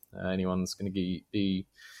 if anyone's going to be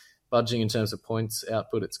budging in terms of points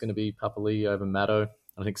output, it's going to be Papali'i over Maddo.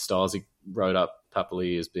 I think Stylesy wrote up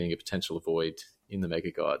Papali'i as being a potential avoid in the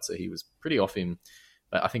Mega Guide, so he was pretty off him.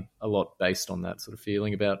 But I think a lot based on that sort of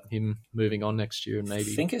feeling about him moving on next year, and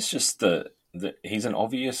maybe I think it's just he's an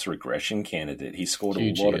obvious regression candidate. He scored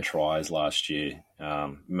a lot of tries last year.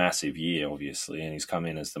 Massive year, obviously, and he's come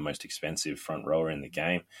in as the most expensive front rower in the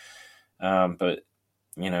game. But,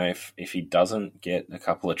 if he doesn't get a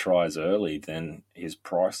couple of tries early, then his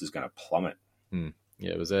price is going to plummet. Yeah,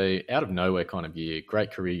 it was a out-of-nowhere kind of year.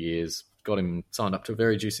 Great career years. Got him signed up to a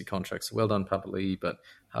very juicy contract. So well done, Papali'i, but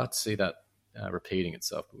hard to see that repeating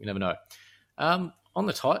itself. But we never know. On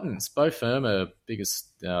the Titans, Bo Firma, biggest...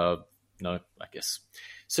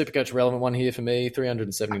 Supercoach relevant one here for me,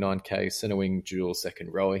 379k, centre wing dual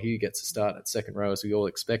second rower. He gets a start at second row as we all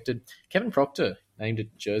expected. Kevin Proctor named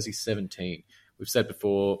it jersey 17. We've said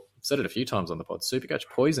before, said it a few times on the pod, Supercoach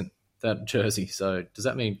poison that jersey. So does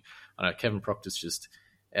that mean, Kevin Proctor's just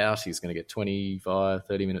out? He's going to get 25,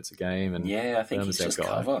 30 minutes a game? And yeah, I think he's just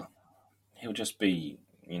cover. He'll just be,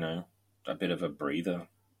 a bit of a breather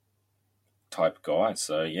type guy.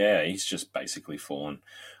 So yeah, he's just basically fallen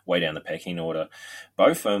way down the pecking order.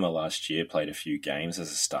 Bo Firma last year played a few games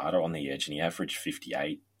as a starter on the edge, and he averaged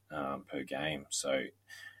 58 per game. So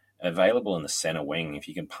available in the centre wing, if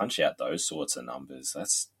you can punch out those sorts of numbers,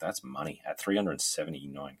 that's money at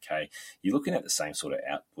 379k. You're looking at the same sort of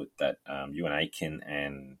output that Ewan Aitken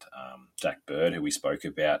and Jack Bird, who we spoke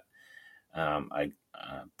about, are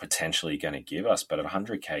potentially going to give us, but at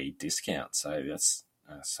 100k discount. So that's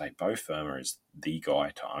say Bo Firma is the guy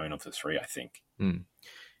to own of the three, I think. And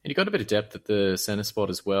you got a bit of depth at the centre spot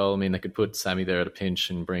as well. I mean, they could put Sammy there at a pinch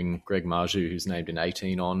and bring Greg Marju, who's named in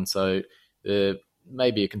 18, on. So there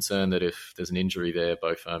may be a concern that if there's an injury there,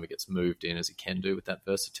 Bo Firma gets moved in as he can do with that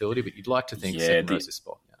versatility. But you'd like to think second row's his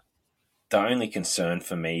spot. Yeah. The only concern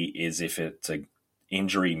for me is if it's an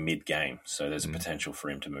injury mid-game. So there's a potential for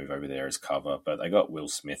him to move over there as cover. But they got Will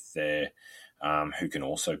Smith there, who can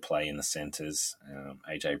also play in the centres.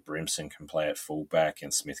 AJ Brimson can play at fullback,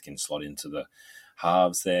 and Smith can slot into the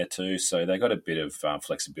halves there too. So they got a bit of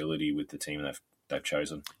flexibility with the team they've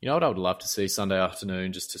chosen. You know what I would love to see Sunday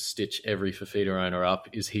afternoon, just to stitch every Fafita owner up,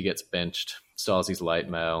 is he gets benched. Stylesy's late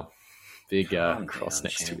mail. Big cross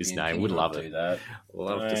next to his name. Would love it. That.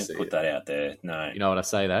 Love to see put that out there. No. You know what I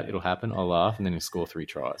say that? It'll happen. I'll laugh, and then he'll score 3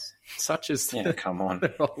 tries. Such as come on.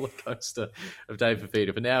 the roller coaster of Dave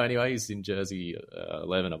Fafita. But now, anyway, he's in jersey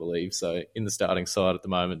 11, I believe. So in the starting side at the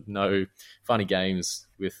moment, no funny games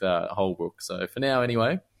with Holbrook. So for now,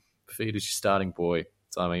 anyway, Fafita's your starting boy.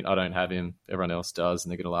 So, I mean, I don't have him. Everyone else does,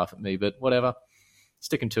 and they're going to laugh at me. But whatever.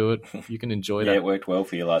 Sticking to it. You can enjoy that. Yeah, it worked well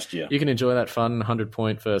for you last year. You can enjoy that fun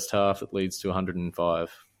 100-point first half that leads to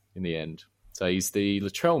 105 in the end. So he's the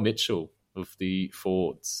Latrell Mitchell of the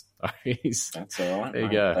Fords. That's all right. There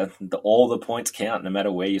you go. All the points count, no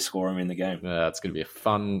matter where you score them in the game. It's going to be a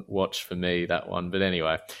fun watch for me, that one. But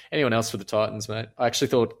anyway, anyone else for the Titans, mate? I actually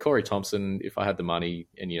thought Corey Thompson, if I had the money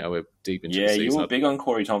and, we're deep into the season. Yeah, you were big on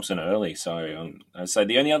Corey Thompson early. So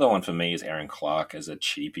the only other one for me is Aaron Clark as a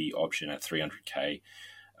cheapie option at 300K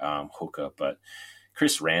hooker. But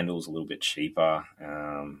Chris Randall's a little bit cheaper.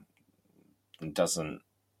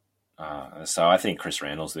 So I think Chris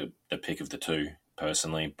Randall's the pick of the two,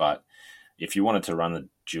 personally. But if you wanted to run the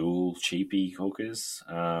dual cheapie hookers,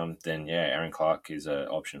 then Aaron Clark is an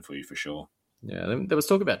option for you for sure. Yeah, there was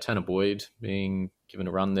talk about Tanner Boyd being given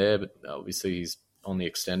a run there, but obviously he's on the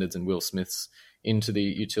extendeds and Will Smith's into the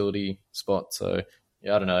utility spot. So,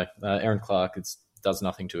 I don't know. Aaron Clark does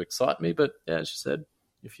nothing to excite me, but as you said,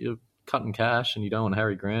 if you're cutting cash and you don't want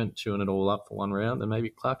Harry Grant chewing it all up for one round, then maybe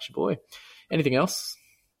Clark's your boy. Anything else?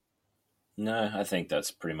 No, I think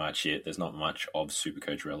that's pretty much it. There's not much of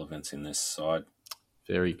Supercoach relevance in this side.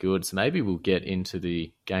 Very good. So maybe we'll get into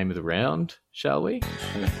the game of the round, shall we?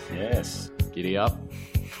 Yes. Giddy up.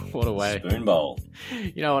 What a way. Spoon bowl.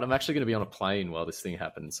 You know what? I'm actually going to be on a plane while this thing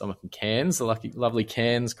happens. I'm up in Cairns, the lovely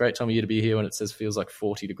Cairns. Great time of year to be here when it feels like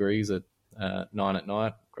 40 degrees at 9 at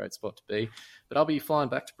night. Great spot to be. But I'll be flying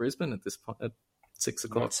back to Brisbane at this point at 6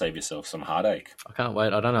 o'clock. Might save yourself some heartache. I can't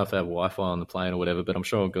wait. I don't know if they have Wi-Fi on the plane or whatever, but I'm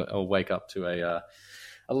sure I'll wake up to a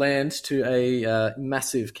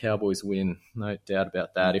massive Cowboys win. No doubt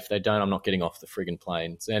about that. If they don't, I'm not getting off the friggin'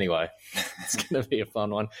 plane. So anyway, it's going to be a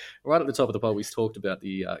fun one. Right at the top of the poll, we talked about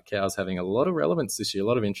the Cows having a lot of relevance this year, a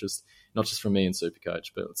lot of interest, not just from me and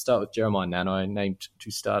Supercoach. But let's start with Jeremiah Nanai, named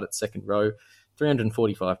to start at second row,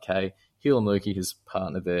 345K. Hewlem Lukey, his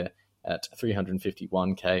partner there, at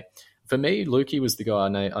 351K. For me, Lukey was the guy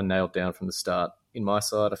I nailed down from the start. In my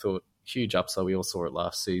side, I thought huge upside. We all saw it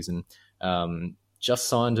last season. Just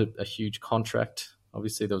signed a huge contract.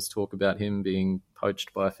 Obviously, there was talk about him being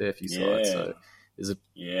poached by a fair few sides. So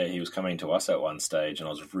he was coming to us at one stage, and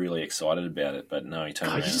I was really excited about it. But no, he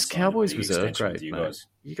turned around. Just Cowboys reserve grade, you guys.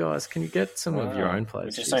 You guys, can you get some of your own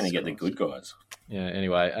players? We're just saying to get the good guys. Yeah.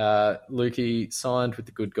 Anyway, Lukey signed with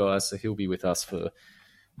the good guys, so he'll be with us for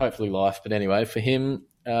hopefully life. But anyway, for him,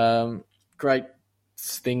 great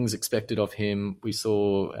things expected of him. We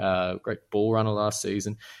saw a great ball runner last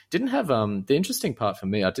season. Didn't have the interesting part for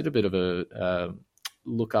me. I did a bit of a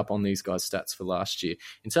look up on these guys' stats for last year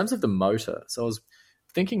in terms of the motor. So I was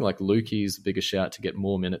thinking like Lukey's a bigger shout to get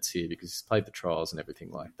more minutes here because he's played the trials and everything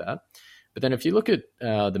like that. But then if you look at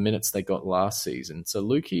the minutes they got last season, so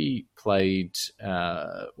Lukey played,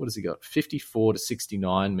 54 to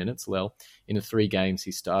 69 minutes, Lel, in the 3 games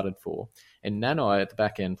he started for. And Nanai at the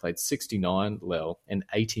back end played 69, Lel, and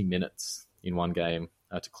 80 minutes in one game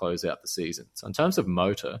to close out the season. So in terms of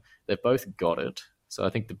motor, they've both got it. So I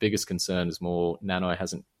think the biggest concern is more Nanai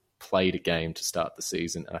hasn't played a game to start the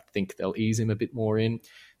season. And I think they'll ease him a bit more in,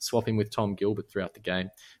 swap him with Tom Gilbert throughout the game.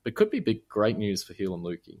 But could be great news for Hewlem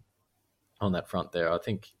Lukey on that front there. I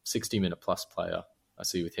think 60-minute plus player I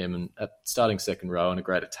see with him, and at starting second row in a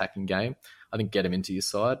great attacking game, I think get him into your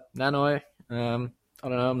side. Nanai, I don't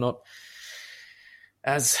know, I'm not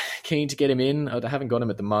as keen to get him in. I haven't got him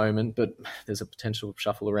at the moment, but there's a potential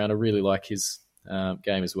shuffle around. I really like his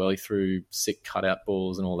game as well. He threw sick cutout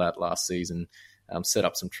balls and all that last season, set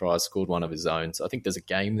up some tries, scored one of his own. So I think there's a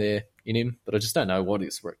game there in him, but I just don't know what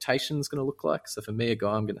his rotation is going to look like. So for me, a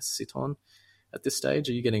guy I'm going to sit on at this stage.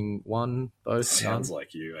 Are you getting one, both? Sounds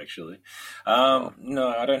like you, actually.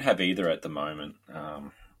 No, I don't have either at the moment.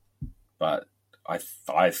 But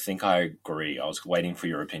I think I agree. I was waiting for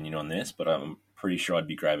your opinion on this, but I'm pretty sure I'd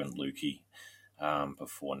be grabbing Lukey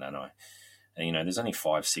before Nanai. And, there's only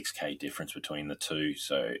 5-6K difference between the two,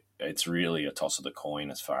 so it's really a toss of the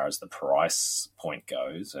coin as far as the price point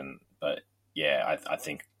goes. But I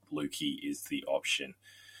think Lukey is the option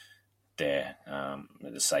there.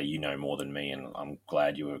 To say you know more than me, and I'm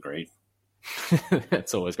glad you agreed.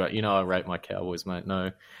 That's always great. I rate my Cowboys, mate.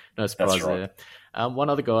 No surprise there. One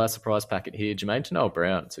other guy, surprise packet here, Jermaine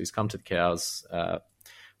Tanoa-Brown. So he's come to the Cows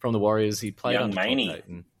from the Warriors. He played Young under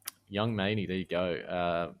Maney. Young Maney, there you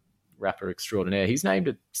go. Rapper extraordinaire. He's named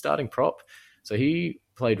a starting prop. So he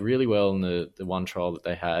played really well in the one trial that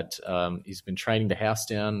they had. He's been training the house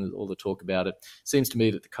down, all the talk about it. Seems to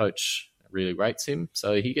me that the coach really rates him,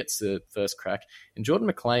 so he gets the first crack. And Jordan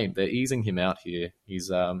McLean, they're easing him out here. He's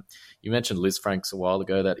you mentioned Liz Franks a while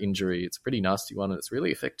ago, that injury. It's a pretty nasty one, and it's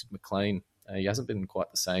really affected McLean. He hasn't been quite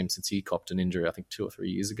the same since he copped an injury, I think 2 or 3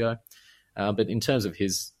 years ago. But in terms of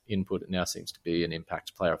his input, it now seems to be an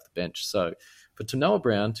impact player off the bench. So for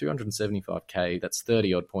Tanoa-Brown, 275K, that's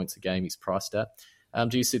 30-odd points a game he's priced at.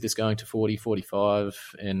 Do you see this going to 40,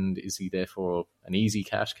 45, and is he therefore an easy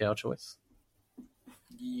cash cow choice?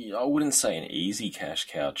 Yeah, I wouldn't say an easy cash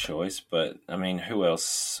cow choice, but I mean, who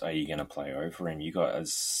else are you going to play over him? You got,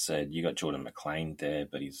 as said, you got Jordan McLean there,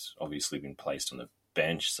 but he's obviously been placed on the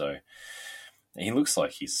bench, so he looks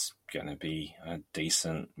like he's going to be a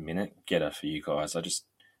decent minute getter for you guys.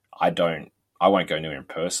 I won't go near him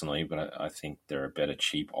personally, but I think there are better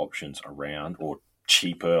cheap options around, or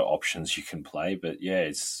cheaper options you can play. But yeah,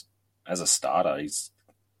 it's as a starter,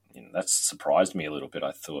 that's surprised me a little bit.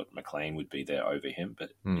 I thought McLean would be there over him,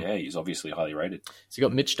 but yeah, he's obviously highly rated. So you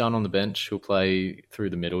got Mitch Dunn on the bench, who'll play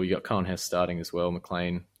through the middle. You got Cohen Hess starting as well,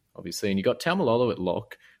 McLean obviously, and you got Taumalolo at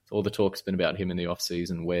lock. All the talk's been about him in the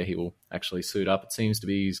off-season, where he will actually suit up. It seems to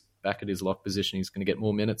be he's back at his lock position. He's going to get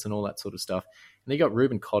more minutes and all that sort of stuff. And then you got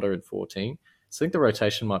Ruben Cotter at 14. So I think the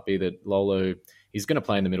rotation might be that Lolo, he's going to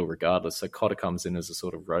play in the middle regardless. So Cotter comes in as a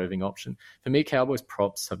sort of roving option. For me, Cowboys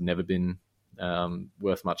props have never been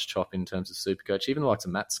worth much chop in terms of Supercoach. Even the likes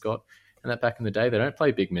of Matt Scott and that back in the day, they don't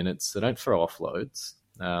play big minutes. They don't throw offloads.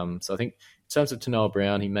 So I think in terms of Tanoa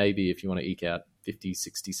Brown, he may be, if you want to eke out 50,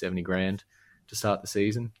 60, 70 grand to start the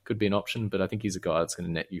season, could be an option, but I think he's a guy that's going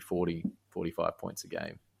to net you 40, 45 points a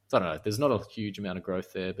game. So I don't know. There's not a huge amount of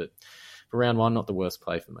growth there, but for round one, not the worst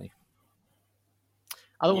play for me.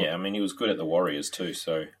 Yeah, I mean, he was good at the Warriors too,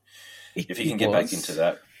 so if he can get back into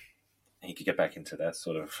that, he could get back into that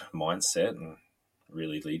sort of mindset and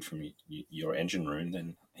really lead from your engine room,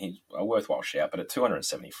 then he's a worthwhile shout. But at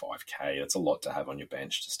 275k, that's a lot to have on your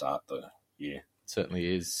bench to start the year.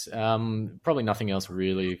 Certainly is. Probably nothing else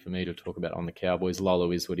really for me to talk about on the Cowboys.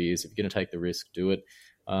 Lolo is what he is. If you're going to take the risk, do it.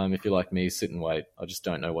 If you're like me, sit and wait. I just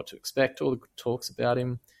don't know what to expect. All the talks about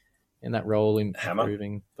him in that role,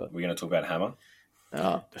 improving. But we're going to talk about Hammer.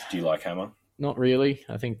 Do you like Hammer? Not really.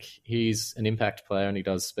 I think he's an impact player and he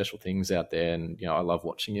does special things out there. And I love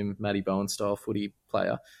watching him, Matty Bowen style footy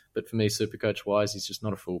player. But for me, Supercoach wise, he's just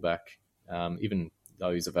not a fullback. Even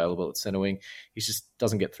though he's available at centre wing, he just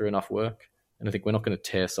doesn't get through enough work. And I think we're not going to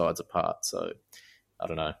tear sides apart. So I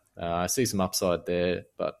don't know. I see some upside there,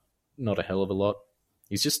 but not a hell of a lot.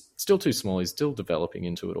 He's just still too small. He's still developing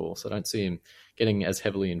into it all. So I don't see him getting as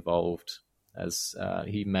heavily involved as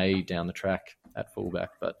he may down the track at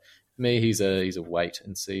fullback. But for me, he's a wait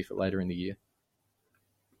and see for later in the year.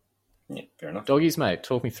 Yeah, fair enough. Doggies, mate,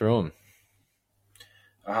 talk me through them.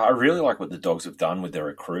 I really like what the Dogs have done with their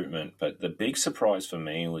recruitment, but the big surprise for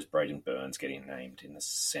me was Braden Burns getting named in the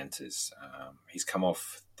centres. He's come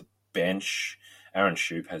off the bench. Aaron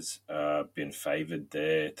Shoup has been favoured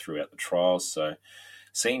there throughout the trials, so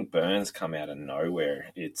seeing Burns come out of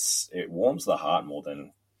nowhere, it warms the heart more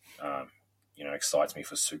than excites me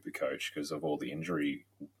for Supercoach because of all the injury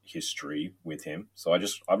history with him. So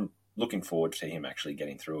I'm looking forward to him actually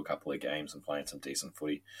getting through a couple of games and playing some decent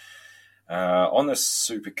footy. On the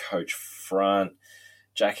Supercoach front,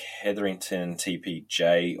 Jack Hetherington,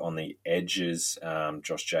 TPJ on the edges,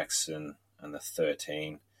 Josh Jackson and the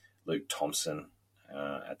 13, Luke Thompson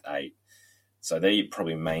at 8. So they're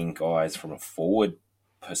probably main guys from a forward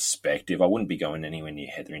perspective. I wouldn't be going anywhere near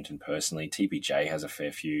Hetherington personally. TPJ has a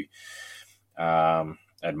fair few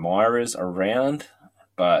admirers around,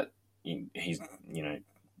 but he's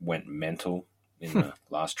went mental in the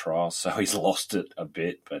last trial, so he's lost it a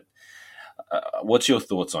bit. But what's your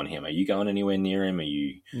thoughts on him? Are you going anywhere near him? Are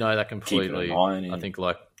you that completely? I think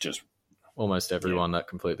like just almost everyone that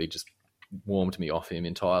completely just warmed me off him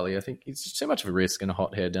entirely. I think he's just too much of a risk and a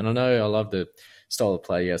hothead. And I know I love the style of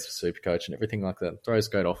play he has for Supercoach and everything like that. Throws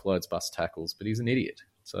great offloads, busts tackles, but he's an idiot.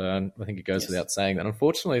 So I think it goes without saying that.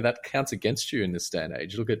 Unfortunately, that counts against you in this day and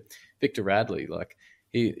age. Look at Victor Radley. Like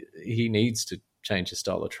he needs to change his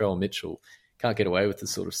style. Latrell Mitchell can't get away with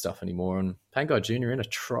this sort of stuff anymore. And Pangai Jr. in a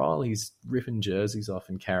trial, he's ripping jerseys off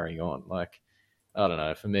and carrying on. Like, I don't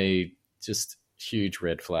know. For me, just huge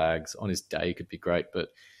red flags. On his day could be great, but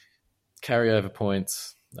carryover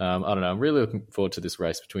points. I don't know. I'm really looking forward to this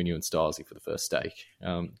race between you and Stylesy for the first stake.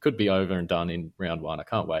 Could be over and done in round one. I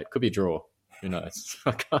can't wait. Could be a draw. Who knows?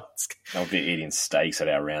 I can't. I'll be eating steaks at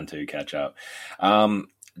our round 2 catch up.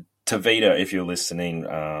 Tavita, if you're listening,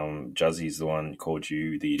 Juzzy's the one who called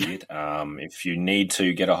you the idiot. If you need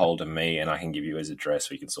to, get a hold of me and I can give you his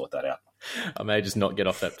address. We can sort that out. I may just not get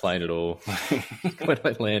off that plane at all when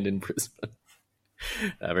I land in Brisbane.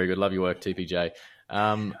 Very good. Love your work, TPJ.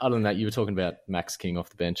 Other than that, you were talking about Max King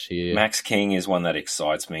off the bench here. Max King is one that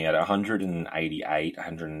excites me at 188,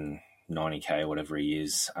 190k, whatever he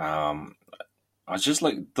is. I was just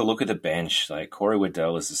like the look at the bench. Like Corey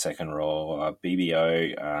Waddell is the second row.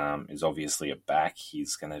 BBO is obviously a back.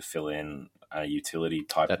 He's going to fill in a utility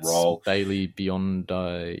type role. Bailey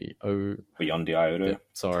Beyond-Diodo. Beyond-Diodo. Yeah,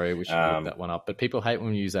 sorry, we should look that one up. But people hate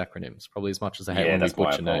when we use acronyms, probably as much as they hate when we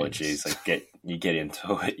butcher names. Yeah, that's my apologies. You get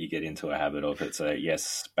into it. You get into a habit of it. So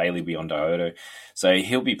yes, Bailey Beyond-Diodo. So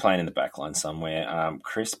he'll be playing in the back line somewhere.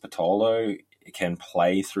 Chris Patolo can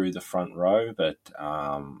play through the front row, but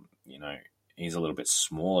he's a little bit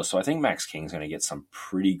smaller. So I think Max King's going to get some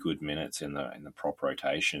pretty good minutes in the prop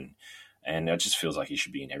rotation. And it just feels like he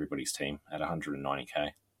should be in everybody's team at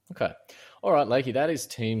 190K. Okay. All right, Lakey, that is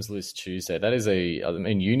Teams List Tuesday. That is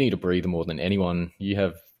you need a breather more than anyone. You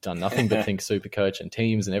have done nothing but think Supercoach and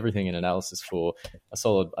teams and everything in analysis for a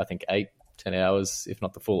solid, I think, 8-10 hours, if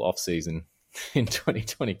not the full off season in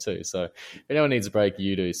 2022. So if anyone needs a break,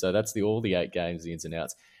 you do. So that's all the 8 games, the ins and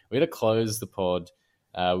outs. We're going to close the pod.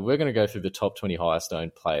 We're going to go through the top 20 highest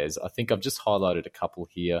owned players. I think I've just highlighted a couple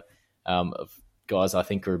here of guys I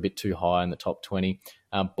think are a bit too high in the top 20.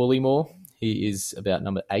 Bullymore, he is about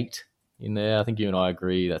number 8 in there. I think you and I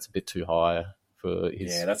agree that's a bit too high for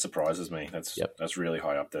his... Yeah, that surprises me. That's really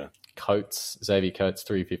high up there. Xavier Coates,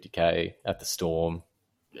 350K at the Storm.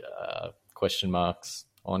 Question marks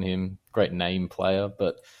on him. Great name player,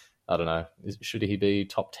 but I don't know. Should he be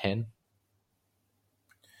top 10?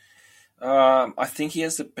 I think he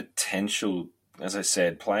has the potential, as I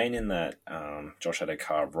said, playing in that Josh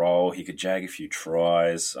Adokar role. He could jag a few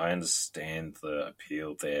tries. I understand the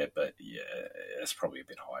appeal there, but yeah, that's probably a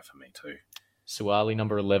bit high for me too. Suwali,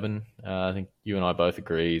 number 11. I think you and I both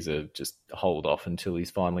agree is just hold off until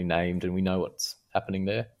he's finally named and we know what's happening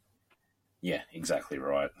there. Yeah, exactly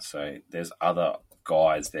right. So there's other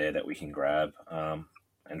guys there that we can grab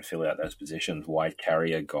and fill out those positions. Why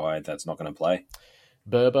carry a guy that's not going to play?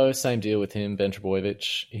 Burbo, same deal with him. Ben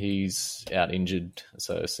Trebojevic, he's out injured,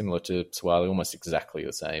 so similar to Suwali, almost exactly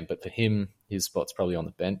the same. But for him, his spot's probably on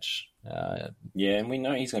the bench. Yeah, and we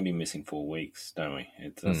know he's going to be missing 4 weeks, don't we?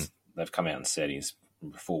 They've come out and said he's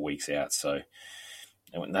 4 weeks out, so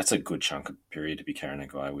that's a good chunk of period to be carrying a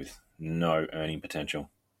guy with no earning potential.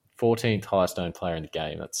 14th highest owned player in the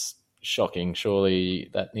game. That's shocking. Surely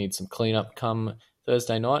that needs some cleanup come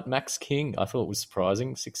Thursday night. Max King, I thought was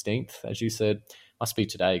surprising. 16th, as you said. Must be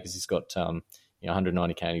today because he's got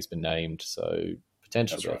 190K and he's been named, so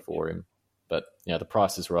potentially there for him. But the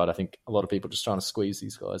price is right. I think a lot of people are just trying to squeeze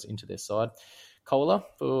these guys into their side. Kohler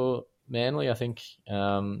for Manly, I think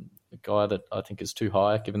a guy that I think is too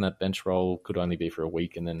high, given that bench role could only be for a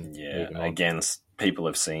week and then moving on. Again, people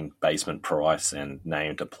have seen basement price and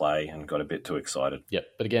name to play and got a bit too excited. Yep,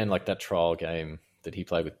 but again, like that trial game that he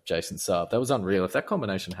played with Jason Saab, that was unreal. If that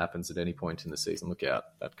combination happens at any point in the season, look out.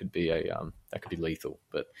 That could be lethal.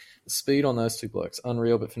 But the speed on those two blokes,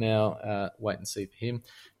 unreal. But for now, wait and see for him.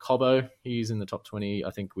 Cobbo, he's in the top 20.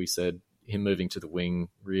 I think we said him moving to the wing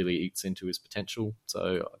really eats into his potential.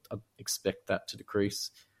 So I expect that to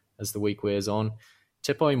decrease as the week wears on.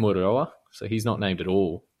 Tepoi Muroa, so he's not named at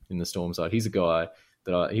all in the Storm side. He's a guy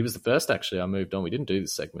that he was the first, actually, I moved on. We didn't do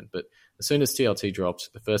this segment, but as soon as TLT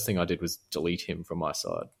dropped, the first thing I did was delete him from my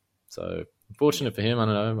side. So unfortunate for him. I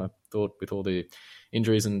don't know. I thought with all the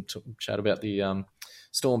injuries and chat about the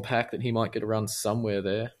Storm pack that he might get a run somewhere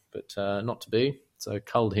there, but not to be. So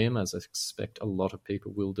culled him, as I expect a lot of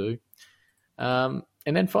people will do. And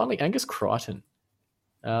then finally, Angus Crichton.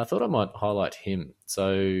 I thought I might highlight him.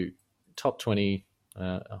 So top 20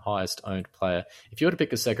 highest owned player. If you were to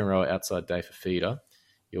pick a second row outside Dave Fafita,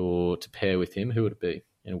 you're to pair with him, who would it be?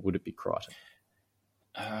 And would it be Crichton?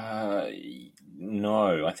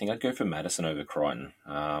 No, I think I'd go for Madison over Crichton.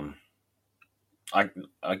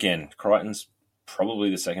 Crichton's probably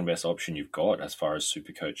the second best option you've got as far as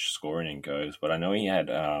Supercoach scoring goes, but I know he had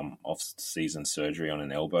off-season surgery on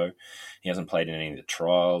an elbow. He hasn't played in any of the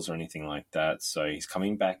trials or anything like that, so he's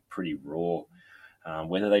coming back pretty raw.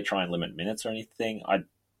 Whether they try and limit minutes or anything, I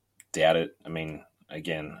doubt it. I mean,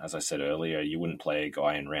 again, as I said earlier, you wouldn't play a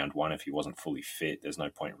guy in round 1 if he wasn't fully fit. There's no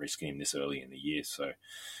point risking him this early in the year. So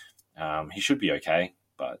he should be okay.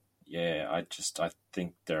 But yeah, I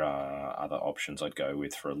think there are other options I'd go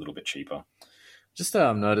with for a little bit cheaper. Just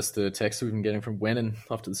noticed the text we've been getting from Wennon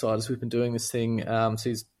off to the side as we've been doing this thing. So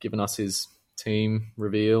he's given us his team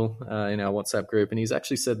reveal in our WhatsApp group, and he's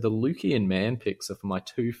actually said the Lukey and Man picks are for my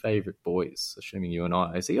 2 favourite boys, assuming you and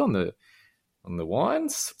I. Is he on the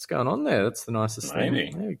wines? What's going on there? That's the nicest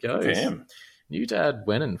Maybe. thing. There we go. Good for him. New dad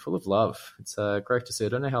Wennon, full of love. It's great to see. I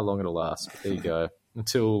don't know how long it'll last, but there you go.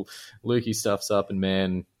 Until Lukey stuffs up and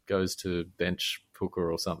Man goes to bench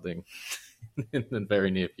Hooker or something. in the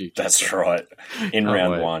very near future. That's right. In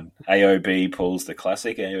round one, AOB pulls the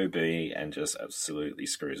classic AOB and just absolutely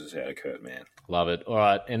screws us out of Kurt, man. Love it. All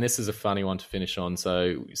right, and this is a funny one to finish on.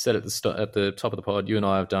 So we said at the top of the pod, you and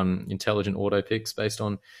I have done intelligent auto picks based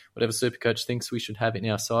on whatever Supercoach thinks we should have in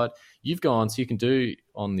our side. You've gone, so you can do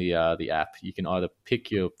on the app, you can either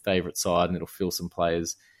pick your favourite side and it'll fill some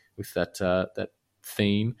players with that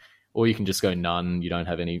theme, or you can just go none. You don't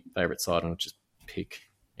have any favourite side and it'll just pick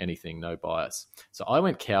anything, no bias. So I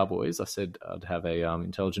went Cowboys. I said I'd have a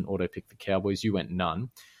intelligent auto pick for Cowboys. You went none.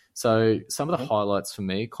 So some of the highlights for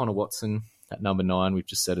me, Connor Watson at number 9, we've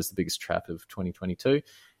just said is the biggest trap of 2022,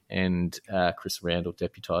 and Chris Randall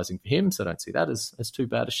deputising for him. So I don't see that as too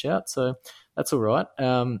bad a shout. So that's all right.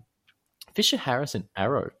 Fisher Harris and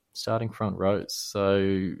Arrow starting front rows. So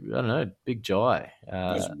I don't know, big Jai.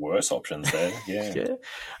 There's worse options there. Yeah. Yeah.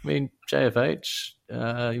 I mean,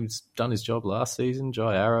 JFH, he's done his job last season.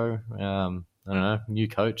 Jai Arrow, I don't know, new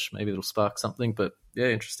coach. Maybe it'll spark something. But yeah,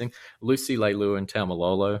 interesting. Lucy Leilua and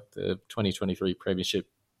Taumalolo, the 2023 Premiership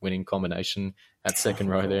winning combination at second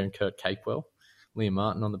row there, and Kurt Capewell. Liam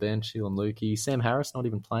Martin on the bench, Elam Lukey. Sam Harris not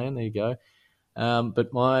even playing. There you go.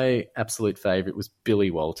 But my absolute favourite was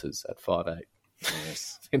Billy Walters at 5'8".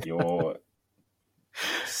 Yes, your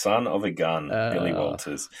son of a gun, Billy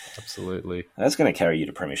Walters. Absolutely. That's going to carry you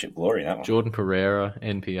to Premiership glory, that one. Jordan Pereira,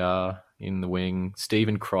 NPR in the wing.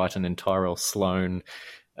 Stephen Crichton and Tyrell Sloan.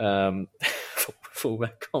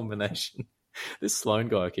 Fullback combination. This Sloan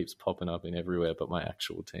guy keeps popping up in everywhere but my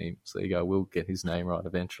actual team. So there you go. We'll get his name right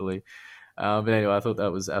eventually. But anyway, I thought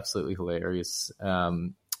that was absolutely hilarious.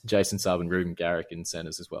 Jason Saab and Ruben Garrick in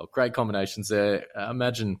centres as well. Great combinations there.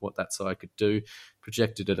 Imagine what that side could do.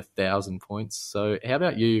 Projected at 1,000 points. So how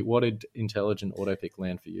about you? What did intelligent auto pick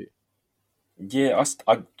land for you? Yeah,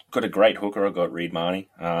 I got a great hooker. I got Reed Marnie,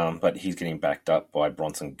 but he's getting backed up by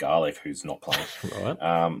Bronson Garlick, who's not playing.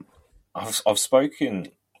 Right. I've spoken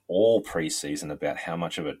all preseason about how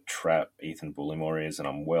much of a trap Ethan Bullimore is, and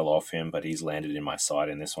I'm well off him, but he's landed in my side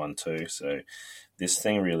in this one too. So this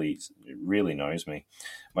thing really knows me.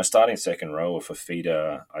 My starting second row of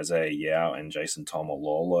Fafita, Isaiah Yao, and Jason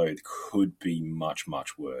Tomalolo could be much,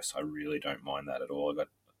 much worse. I really don't mind that at all. I got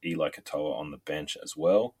Eli Katoa on the bench as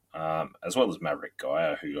well as Maverick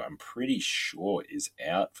Gaia, who I'm pretty sure is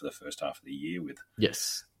out for the first half of the year with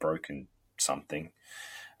broken something.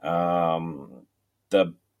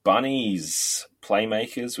 The Bunnies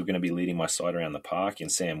playmakers were going to be leading my side around the park in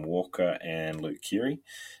Sam Walker and Luke Keary.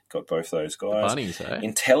 Got both those guys. The Bunnies, eh?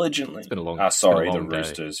 Intelligently. It's been a long the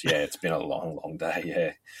Roosters. Yeah, it's been a long, long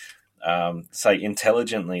day, yeah. So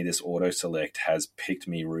intelligently, this auto select has picked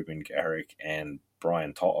me Ruben Garrick and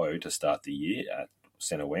Brian To'o to start the year at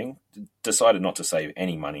centre wing. Decided not to save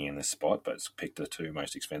any money in this spot, but picked the two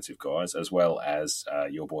most expensive guys, as well as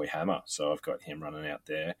your boy Hammer. So I've got him running out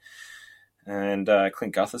there. And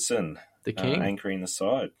Clint Gutherson, the king, anchoring the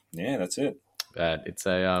side. Yeah, that's it. It's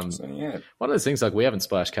a one of those things, like, we haven't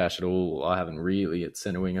splashed cash at all. I haven't really at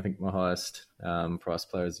centre wing. I think my highest price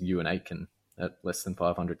player is Ewan Aitken at less than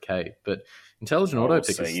 500k. But intelligent auto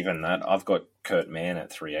pick. Even that, I've got Kurt Mann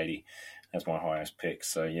at 380 as my highest pick.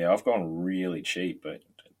 So yeah, I've gone really cheap, but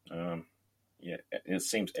yeah, it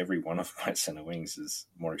seems every one of my centre wings is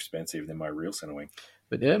more expensive than my real centre wing.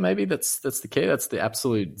 But yeah, maybe that's the key. That's the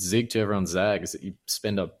absolute zig to everyone's zag, is that you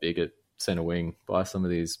spend up big at centre wing, buy some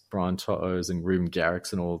of these Brian To'os and Ruben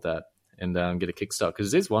Garricks and all of that, and get a kickstart.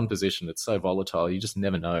 Because there's one position that's so volatile, you just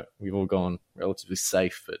never know. We've all gone relatively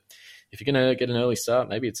safe, but if you're going to get an early start,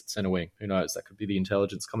 maybe it's at centre wing. Who knows? That could be the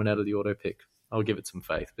intelligence coming out of the auto pick. I'll give it some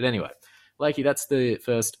faith. But anyway, Lakey, that's the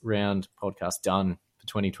first round podcast done for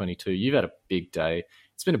 2022. You've had a big day.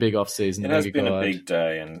 It's been a big off-season. It has been a big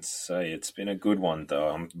day, and it's been a good one, though.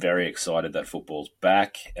 I'm very excited that football's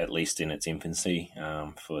back, at least in its infancy,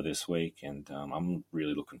 for this week. And I'm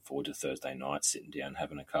really looking forward to Thursday night, sitting down,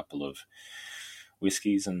 having a couple of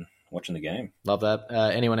whiskies and watching the game. Love that.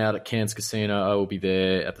 Anyone out at Cairns Casino, I will be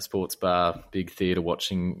there at the sports bar, big theatre,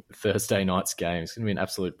 watching Thursday night's game. It's going to be an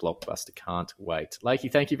absolute blockbuster. Can't wait.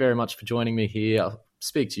 Lakey, thank you very much for joining me here. I'll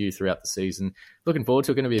speak to you throughout the season. Looking forward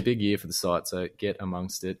to it. Going to be a big year for the site, so get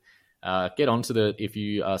amongst it. Get onto if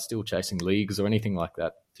you are still chasing leagues or anything like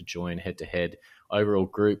that to join head-to-head overall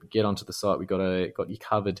group, get onto the site. We've got you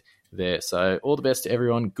covered there. So all the best to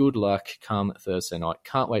everyone. Good luck come Thursday night.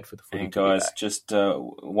 Can't wait for the footy. And guys, just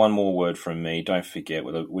one more word from me. Don't forget,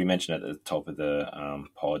 we mentioned at the top of the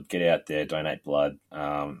pod, get out there, donate blood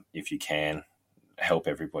if you can. Help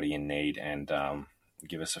everybody in need, and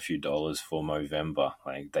give us a few dollars for Movember.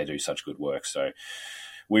 Like, they do such good work. So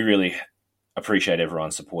we really appreciate everyone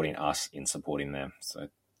supporting us in supporting them. So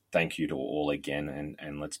thank you to all again,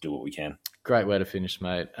 and let's do what we can. Great way to finish,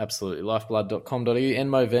 mate. Absolutely. Lifeblood.com.au in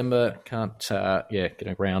Movember. Can't get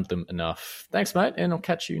around them enough. Thanks, mate, and I'll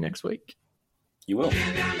catch you next week. You will.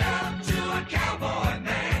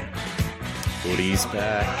 Footy's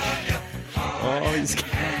back. Oh, he's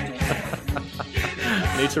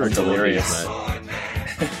need to record these, mate.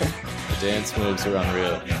 The dance moves are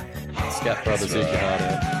unreal. Scat Brothers, if you hard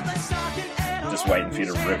out. Just waiting for you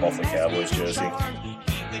to rip off the Cowboys jersey.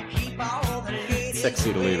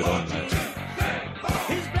 Sexy to leave it on, mate.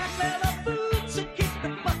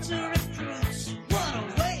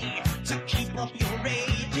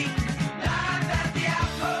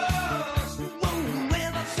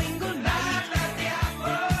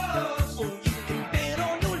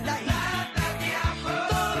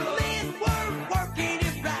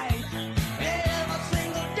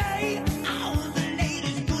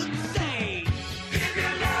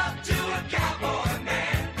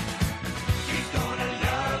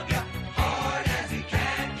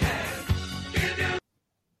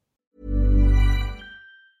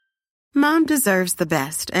 Mom deserves the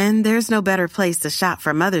best, and there's no better place to shop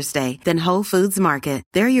for Mother's Day than Whole Foods Market.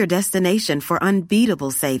 They're your destination for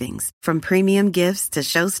unbeatable savings, from premium gifts to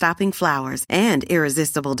show-stopping flowers and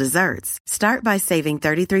irresistible desserts. Start by saving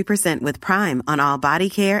 33% with Prime on all body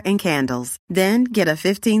care and candles. Then get a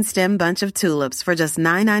 15-stem bunch of tulips for just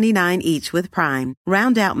 $9.99 each with Prime.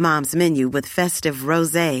 Round out Mom's menu with festive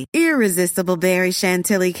rosé, irresistible berry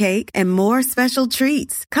chantilly cake, and more special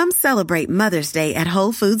treats. Come celebrate Mother's Day at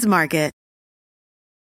Whole Foods Market.